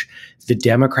in which the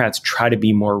Democrats try to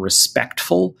be more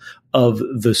respectful of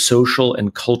the social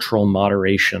and cultural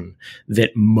moderation that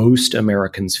most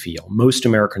Americans feel. Most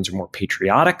Americans are more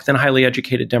patriotic than highly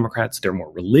educated Democrats. They're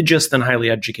more religious than highly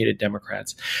educated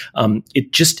Democrats.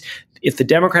 If the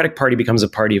Democratic Party becomes a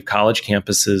party of college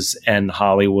campuses and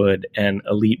Hollywood and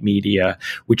elite media,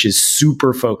 which is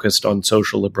super focused on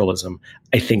social liberalism,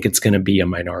 I think it's going to be a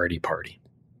minority party.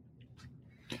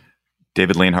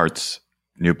 David Leonhardt's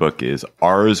new book is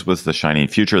Ours Was the Shining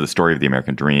Future, the Story of the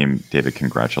American Dream. David,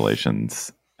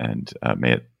 congratulations. And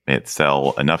may it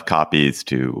sell enough copies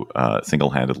to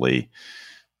single-handedly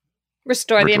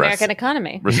restore the American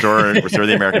economy. Restore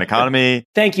the American economy.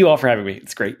 Thank you all for having me.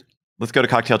 It's great. Let's go to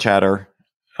cocktail chatter.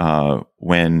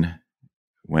 When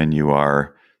you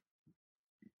are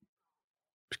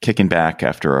kicking back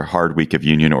after a hard week of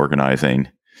union organizing,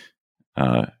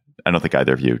 I don't think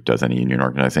either of you does any union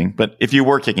organizing, but if you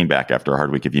were kicking back after a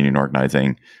hard week of union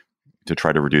organizing to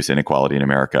try to reduce inequality in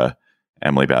America,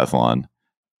 Emily Bazelon,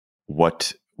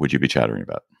 what would you be chattering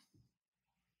about?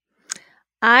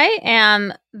 I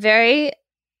am very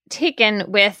taken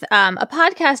with a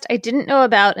podcast I didn't know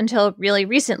about until really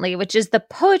recently, which is the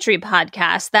poetry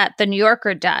podcast that The New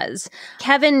Yorker does.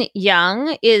 Kevin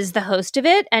Young is the host of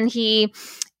it, and he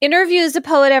interviews a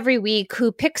poet every week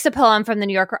who picks a poem from the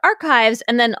New Yorker archives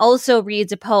and then also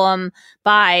reads a poem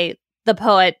by the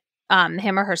poet,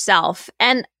 him or herself.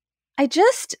 And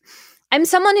I'm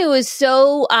someone who is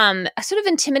so sort of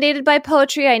intimidated by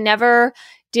poetry. I never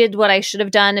did what I should have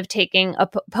done of taking a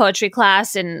poetry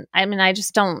class. And I mean, I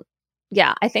just don't.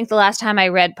 Yeah, I think the last time I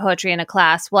read poetry in a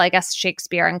class, well, I guess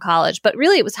Shakespeare in college, but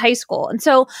really it was high school. And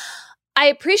so I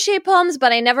appreciate poems,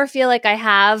 but I never feel like I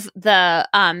have the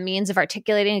means of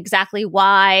articulating exactly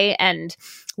why and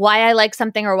why I like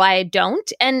something or why I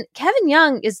don't. And Kevin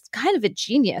Young is kind of a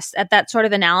genius at that sort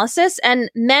of analysis. And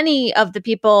many of the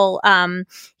people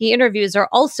he interviews are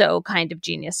also kind of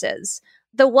geniuses.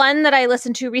 The one that I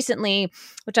listened to recently,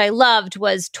 which I loved,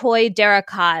 was Toy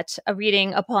Derricott,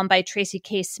 reading a poem by Tracy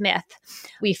K. Smith,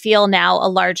 We Feel Now a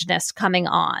Largeness Coming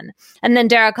On. And then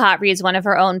Derricott reads one of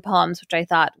her own poems, which I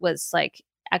thought was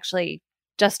actually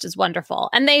just as wonderful.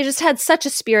 And they just had such a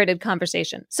spirited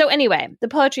conversation. So anyway, the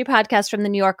poetry podcast from The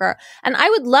New Yorker. And I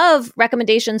would love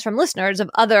recommendations from listeners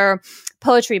of other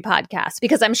poetry podcasts,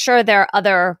 because I'm sure there are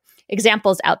other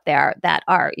examples out there that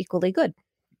are equally good.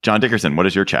 John Dickerson, what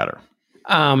is your chatter?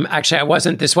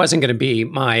 Actually, this wasn't going to be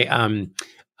my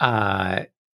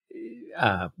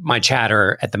my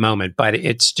chatter at the moment, but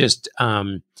it's just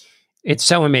It's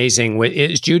so amazing.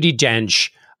 It's Judi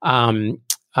Dench on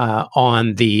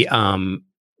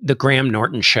the Graham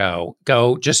Norton Show.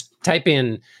 Go just type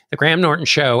in the Graham Norton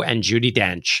Show and Judi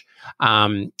Dench,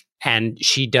 and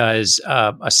she does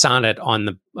a sonnet on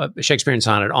the Shakespearean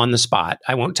sonnet on the spot.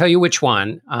 I won't tell you which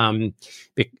one, and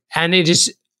it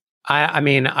is. I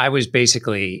mean, I was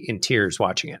basically in tears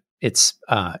watching it. It's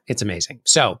amazing.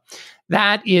 So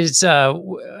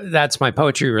that's my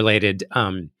poetry related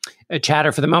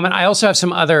chatter for the moment. I also have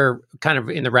some other kind of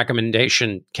in the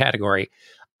recommendation category.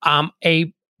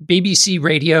 A BBC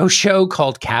radio show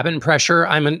called Cabin Pressure.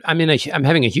 I'm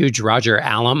having a huge Roger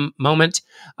Allam moment,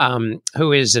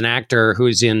 who is an actor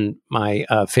who's in my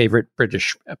favorite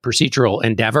British procedural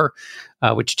Endeavour,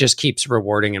 which just keeps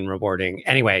rewarding and rewarding.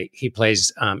 Anyway, he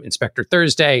plays Inspector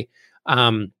Thursday,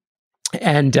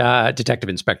 and Detective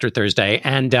Inspector Thursday,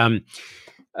 and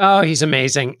he's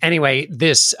amazing. Anyway,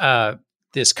 this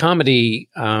comedy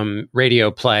radio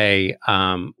play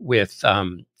with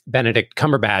Benedict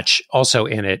Cumberbatch also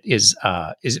in it is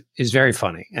very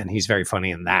funny, and he's very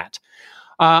funny in that.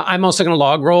 I'm also going to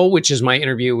log roll, which is my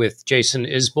interview with Jason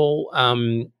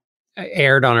Isbell,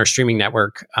 aired on our streaming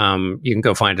network. You can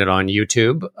go find it on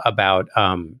YouTube about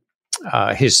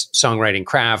his songwriting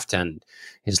craft and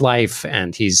his life,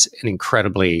 and he's an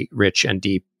incredibly rich and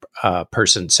deep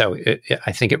person. So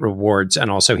I think it rewards,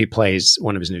 and also he plays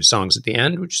one of his new songs at the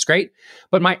end, which is great.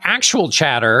 But my actual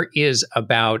chatter is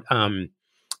about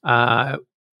I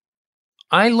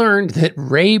learned that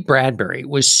Ray Bradbury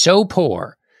was so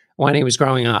poor when he was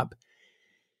growing up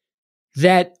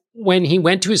that when he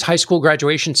went to his high school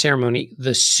graduation ceremony,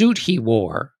 the suit he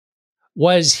wore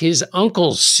was his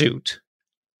uncle's suit,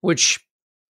 which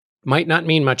might not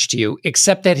mean much to you,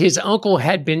 except that his uncle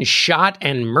had been shot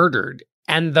and murdered,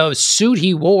 and the suit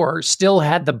he wore still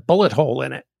had the bullet hole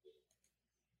in it.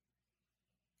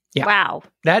 Yeah. Wow.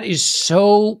 That is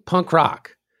so punk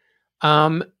rock.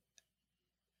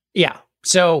 Yeah.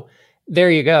 So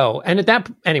there you go. And that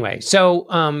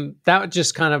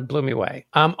just kind of blew me away.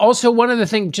 Also, one other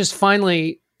thing, just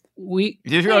finally,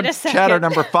 you're on chatter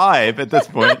number 5 at this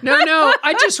point. No.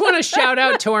 I just want to shout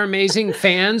out to our amazing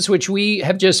fans, which we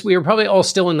were probably all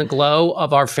still in the glow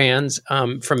of our fans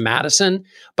from Madison.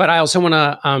 But I also want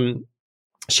to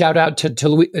shout out to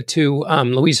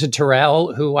Louisa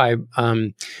Terrell, who I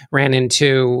ran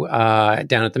into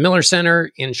down at the Miller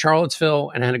Center in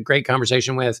Charlottesville and had a great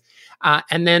conversation with.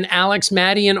 And then Alex,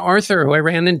 Maddie, and Arthur, who I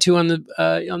ran into on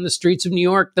the streets of New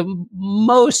York, the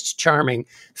most charming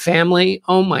family.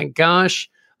 Oh my gosh.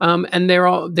 And they're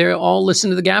all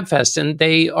listen to the Gabfest, and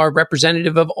they are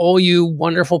representative of all you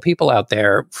wonderful people out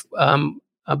there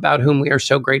about whom we are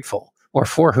so grateful, or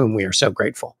for whom we are so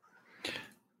grateful.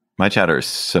 My chatter is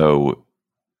so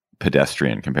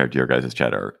pedestrian compared to your guys'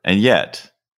 chatter. And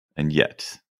yet,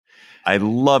 I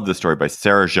love the story by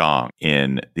Sarah Zhang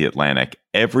in The Atlantic.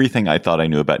 Everything I thought I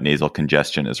knew about nasal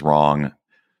congestion is wrong.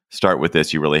 Start with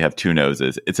this. You really have 2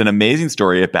 noses. It's an amazing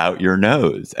story about your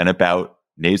nose and about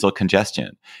nasal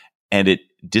congestion. And it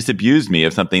disabused me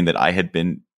of something that I had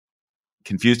been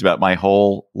confused about my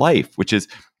whole life, which is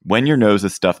when your nose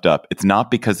is stuffed up, it's not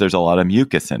because there's a lot of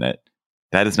mucus in it.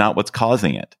 That is not what's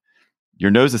causing it. Your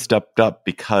nose is stuffed up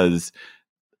because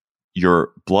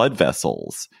your blood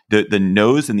vessels, the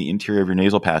nose and the interior of your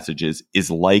nasal passages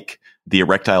is like the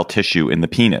erectile tissue in the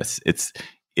penis. It's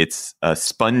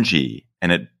spongy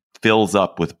and it fills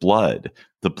up with blood.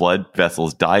 The blood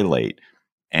vessels dilate,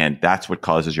 and that's what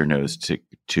causes your nose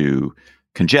to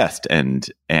congest. And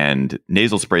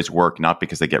nasal sprays work not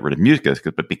because they get rid of mucus,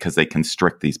 but because they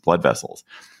constrict these blood vessels.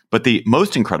 But the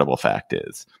most incredible fact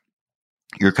is,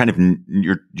 your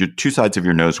 2 sides of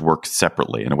your nose work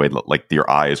separately in a way like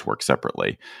your eyes work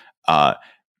separately.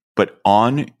 But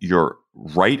on your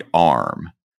right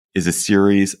arm is a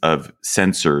series of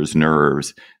sensors,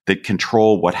 nerves that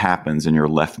control what happens in your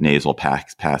left nasal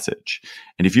passage.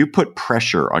 And if you put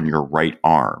pressure on your right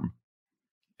arm,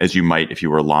 as you might if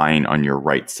you were lying on your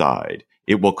right side,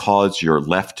 it will cause your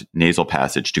left nasal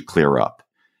passage to clear up.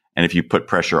 And if you put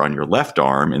pressure on your left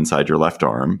arm, inside your left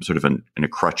arm, sort of in a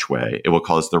crutch way, it will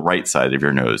cause the right side of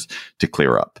your nose to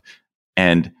clear up.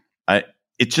 And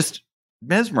it's just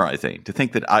mesmerizing to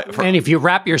think that and if you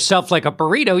wrap yourself like a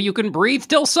burrito, you can breathe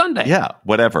till Sunday. Yeah,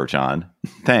 whatever, John.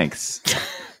 Thanks.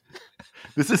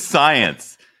 This is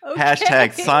science.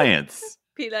 Okay. # science.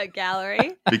 Peanut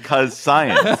gallery. Because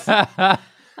science.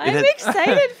 I'm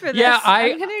excited for this. Yeah,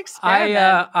 I'm going to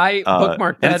experiment. I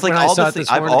bookmarked and that it's like when I all saw this it this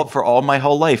thing, morning. for all my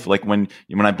whole life, like when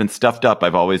I've been stuffed up,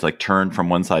 I've always like turned from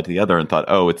one side to the other and thought,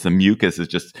 oh, it's the mucus is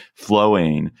just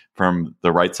flowing from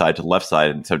the right side to the left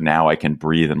side, and so now I can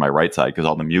breathe in my right side because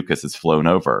all the mucus is flown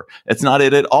over. It's not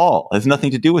it at all. It has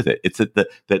nothing to do with it. It's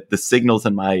that the signals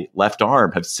in my left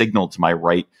arm have signaled to my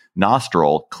right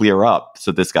nostril clear up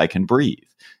so this guy can breathe.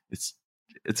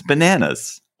 It's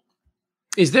bananas.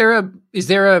 Is there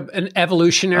an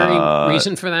evolutionary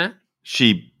reason for that?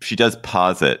 She does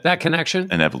posit That connection?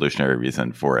 an evolutionary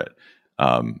reason for it.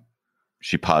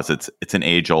 She posits it's an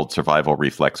age-old survival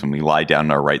reflex. When we lie down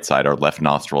on our right side, our left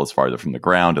nostril is farther from the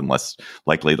ground and less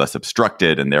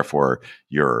obstructed, and therefore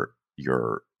your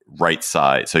right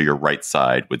side, so your right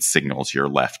side would signal to your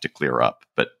left to clear up.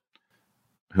 But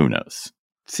who knows?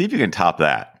 See if you can top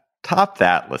that. Top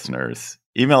that, listeners.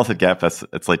 Email us at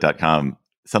gabfest@slate.com.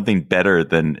 Something better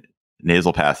than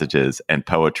nasal passages and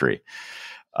poetry,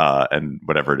 and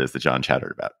whatever it is that John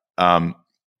chattered about.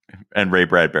 And Ray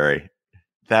Bradbury.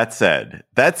 That said,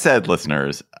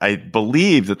 listeners, I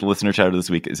believe that the listener chatter this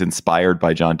week is inspired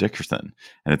by John Dickerson,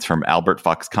 and it's from Albert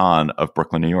Fox Kahn of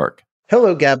Brooklyn, New York.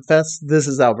 Hello, Gabfest. This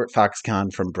is Albert Fox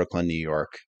Kahn from Brooklyn, New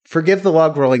York. Forgive the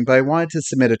log rolling, but I wanted to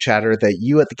submit a chatter that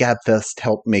you at the Gabfest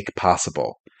helped make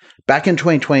possible. Back in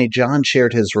 2020, John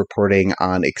shared his reporting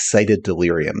on excited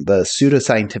delirium, the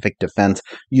pseudoscientific defense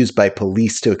used by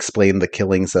police to explain the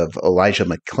killings of Elijah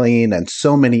McClain and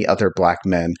so many other Black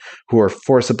men who were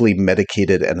forcibly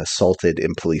medicated and assaulted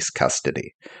in police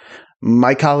custody.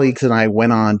 My colleagues and I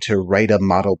went on to write a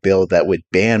model bill that would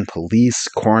ban police,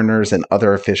 coroners, and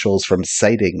other officials from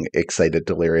citing excited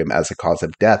delirium as a cause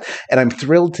of death. And I'm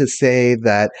thrilled to say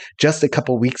that just a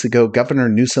couple weeks ago, Governor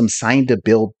Newsom signed a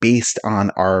bill based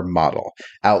on our model,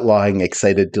 outlawing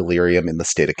excited delirium in the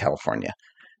state of California.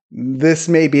 This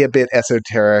may be a bit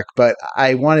esoteric, but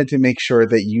I wanted to make sure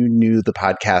that you knew the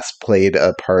podcast played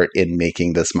a part in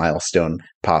making this milestone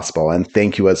possible. And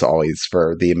thank you, as always,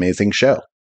 for the amazing show.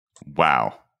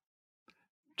 Wow.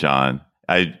 John,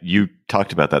 you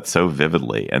talked about that so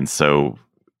vividly and so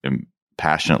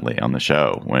passionately on the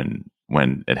show when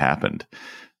it happened.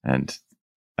 And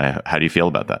how do you feel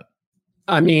about that?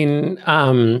 I mean,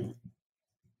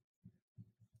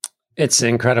 it's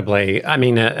incredibly, I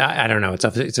don't know.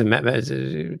 It's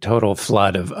a total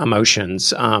flood of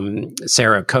emotions.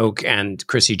 Sarah Koch and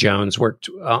Chrissy Jones worked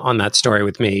on that story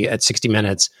with me at 60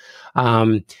 Minutes.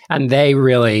 And they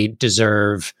really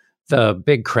deserve the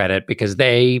big credit because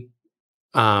they,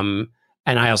 and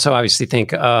I also obviously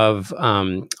think of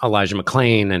Elijah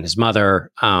McClain and his mother.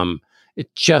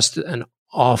 It's just an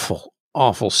awful,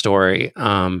 awful story.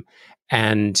 But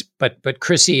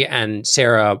Chrissy and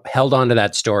Sarah held on to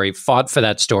that story, fought for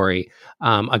that story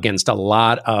against a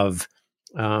lot of,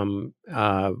 I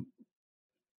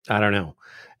don't know.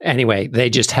 Anyway, they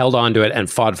just held on to it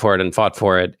and fought for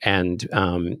it. And,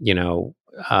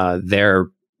 they're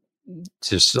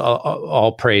just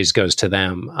all praise goes to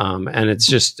them. And it's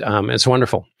just, it's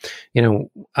wonderful.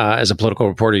 As a political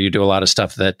reporter, you do a lot of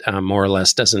stuff that more or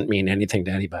less doesn't mean anything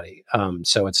to anybody.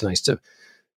 So it's nice to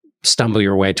stumble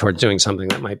your way towards doing something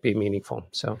that might be meaningful.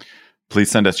 So please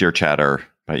send us your chatter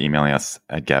by emailing us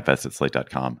at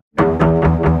gabfest@slate.com.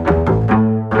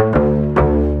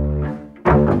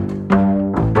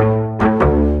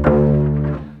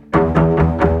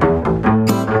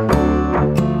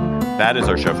 That is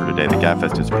our show for today. The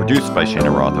Gabfest is produced by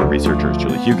Shana Roth. Our researcher is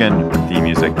Julie Hugan. Our theme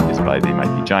music is by They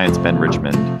Might Be Giants, Ben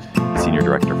Richmond, Senior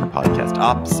Director for Podcast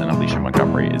Ops, and Alicia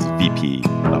Montgomery is VP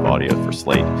of Audio for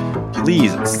Slate.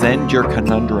 Please send your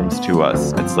conundrums to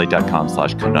us at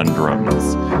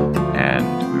slate.com/conundrums. And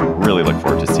we really look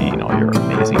forward to seeing all your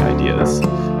amazing ideas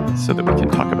so that we can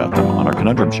talk about them on our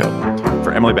Conundrum Show.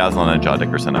 For Emily Bazelon and John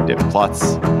Dickerson, I'm David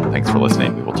Plotz. Thanks for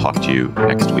listening. We will talk to you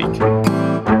next week.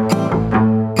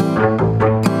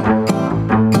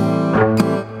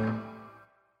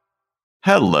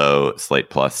 Hello,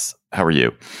 Slate Plus. How are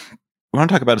you? We want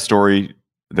to talk about a story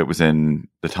that was in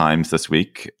the Times this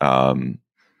week about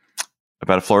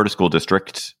a Florida school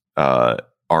district,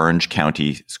 Orange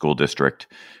County School District,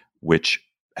 which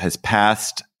has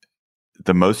passed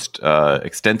the most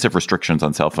extensive restrictions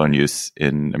on cell phone use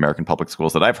in American public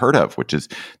schools that I've heard of, which is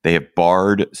they have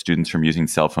barred students from using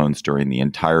cell phones during the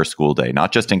entire school day,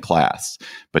 not just in class,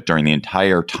 but during the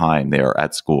entire time they are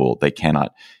at school. They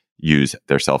cannot use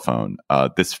their cell phone.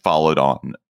 This followed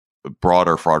on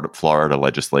broader Florida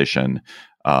legislation,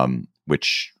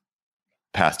 which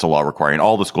passed a law requiring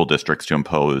all the school districts to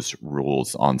impose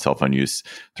rules on cell phone use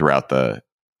throughout the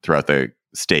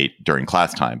state during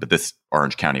class time. But this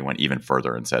Orange County went even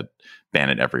further and said ban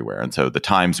it everywhere. And so the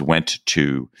Times went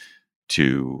to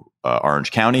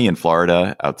Orange County in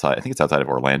Florida, outside. I think it's outside of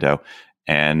Orlando.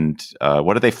 And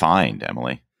what did they find,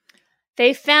 Emily?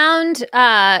 They found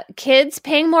kids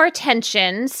paying more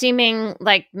attention, seeming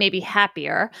like maybe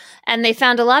happier. And they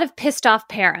found a lot of pissed off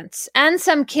parents and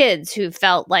some kids who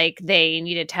felt like they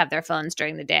needed to have their phones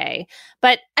during the day.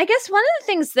 But I guess one of the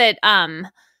things that,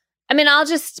 I'll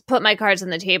just put my cards on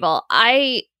the table.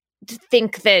 I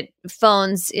think that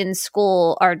phones in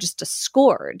school are just a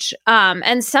scourge.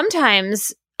 And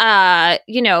sometimes,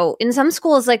 in some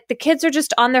schools, like the kids are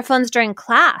just on their phones during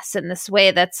class in this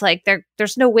way that's like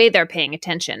there's no way they're paying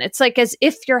attention. It's like as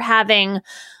if you're having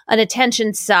an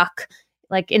attention suck,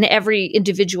 like in every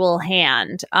individual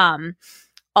hand,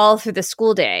 all through the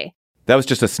school day. That was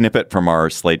just a snippet from our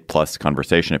Slate Plus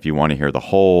conversation. If you want to hear the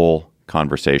whole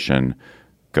conversation,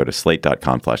 go to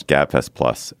slate.com/gabfest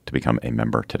plus to become a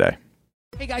member today.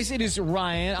 Hey guys, it is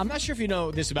Ryan. I'm not sure if you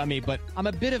know this about me, but I'm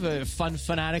a bit of a fun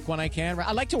fanatic when I can.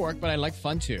 I like to work, but I like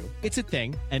fun too. It's a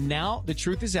thing. And now the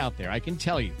truth is out there. I can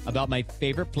tell you about my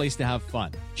favorite place to have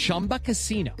fun. Chumba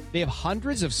Casino. They have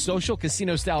hundreds of social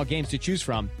casino style games to choose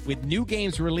from with new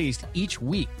games released each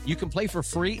week. You can play for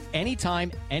free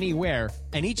anytime, anywhere.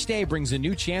 And each day brings a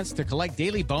new chance to collect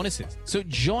daily bonuses. So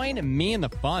join me in the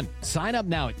fun. Sign up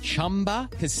now at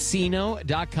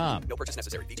ChumbaCasino.com. No purchase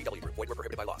necessary. VGW Group. Void where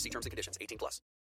prohibited by law. See terms and conditions. 18+.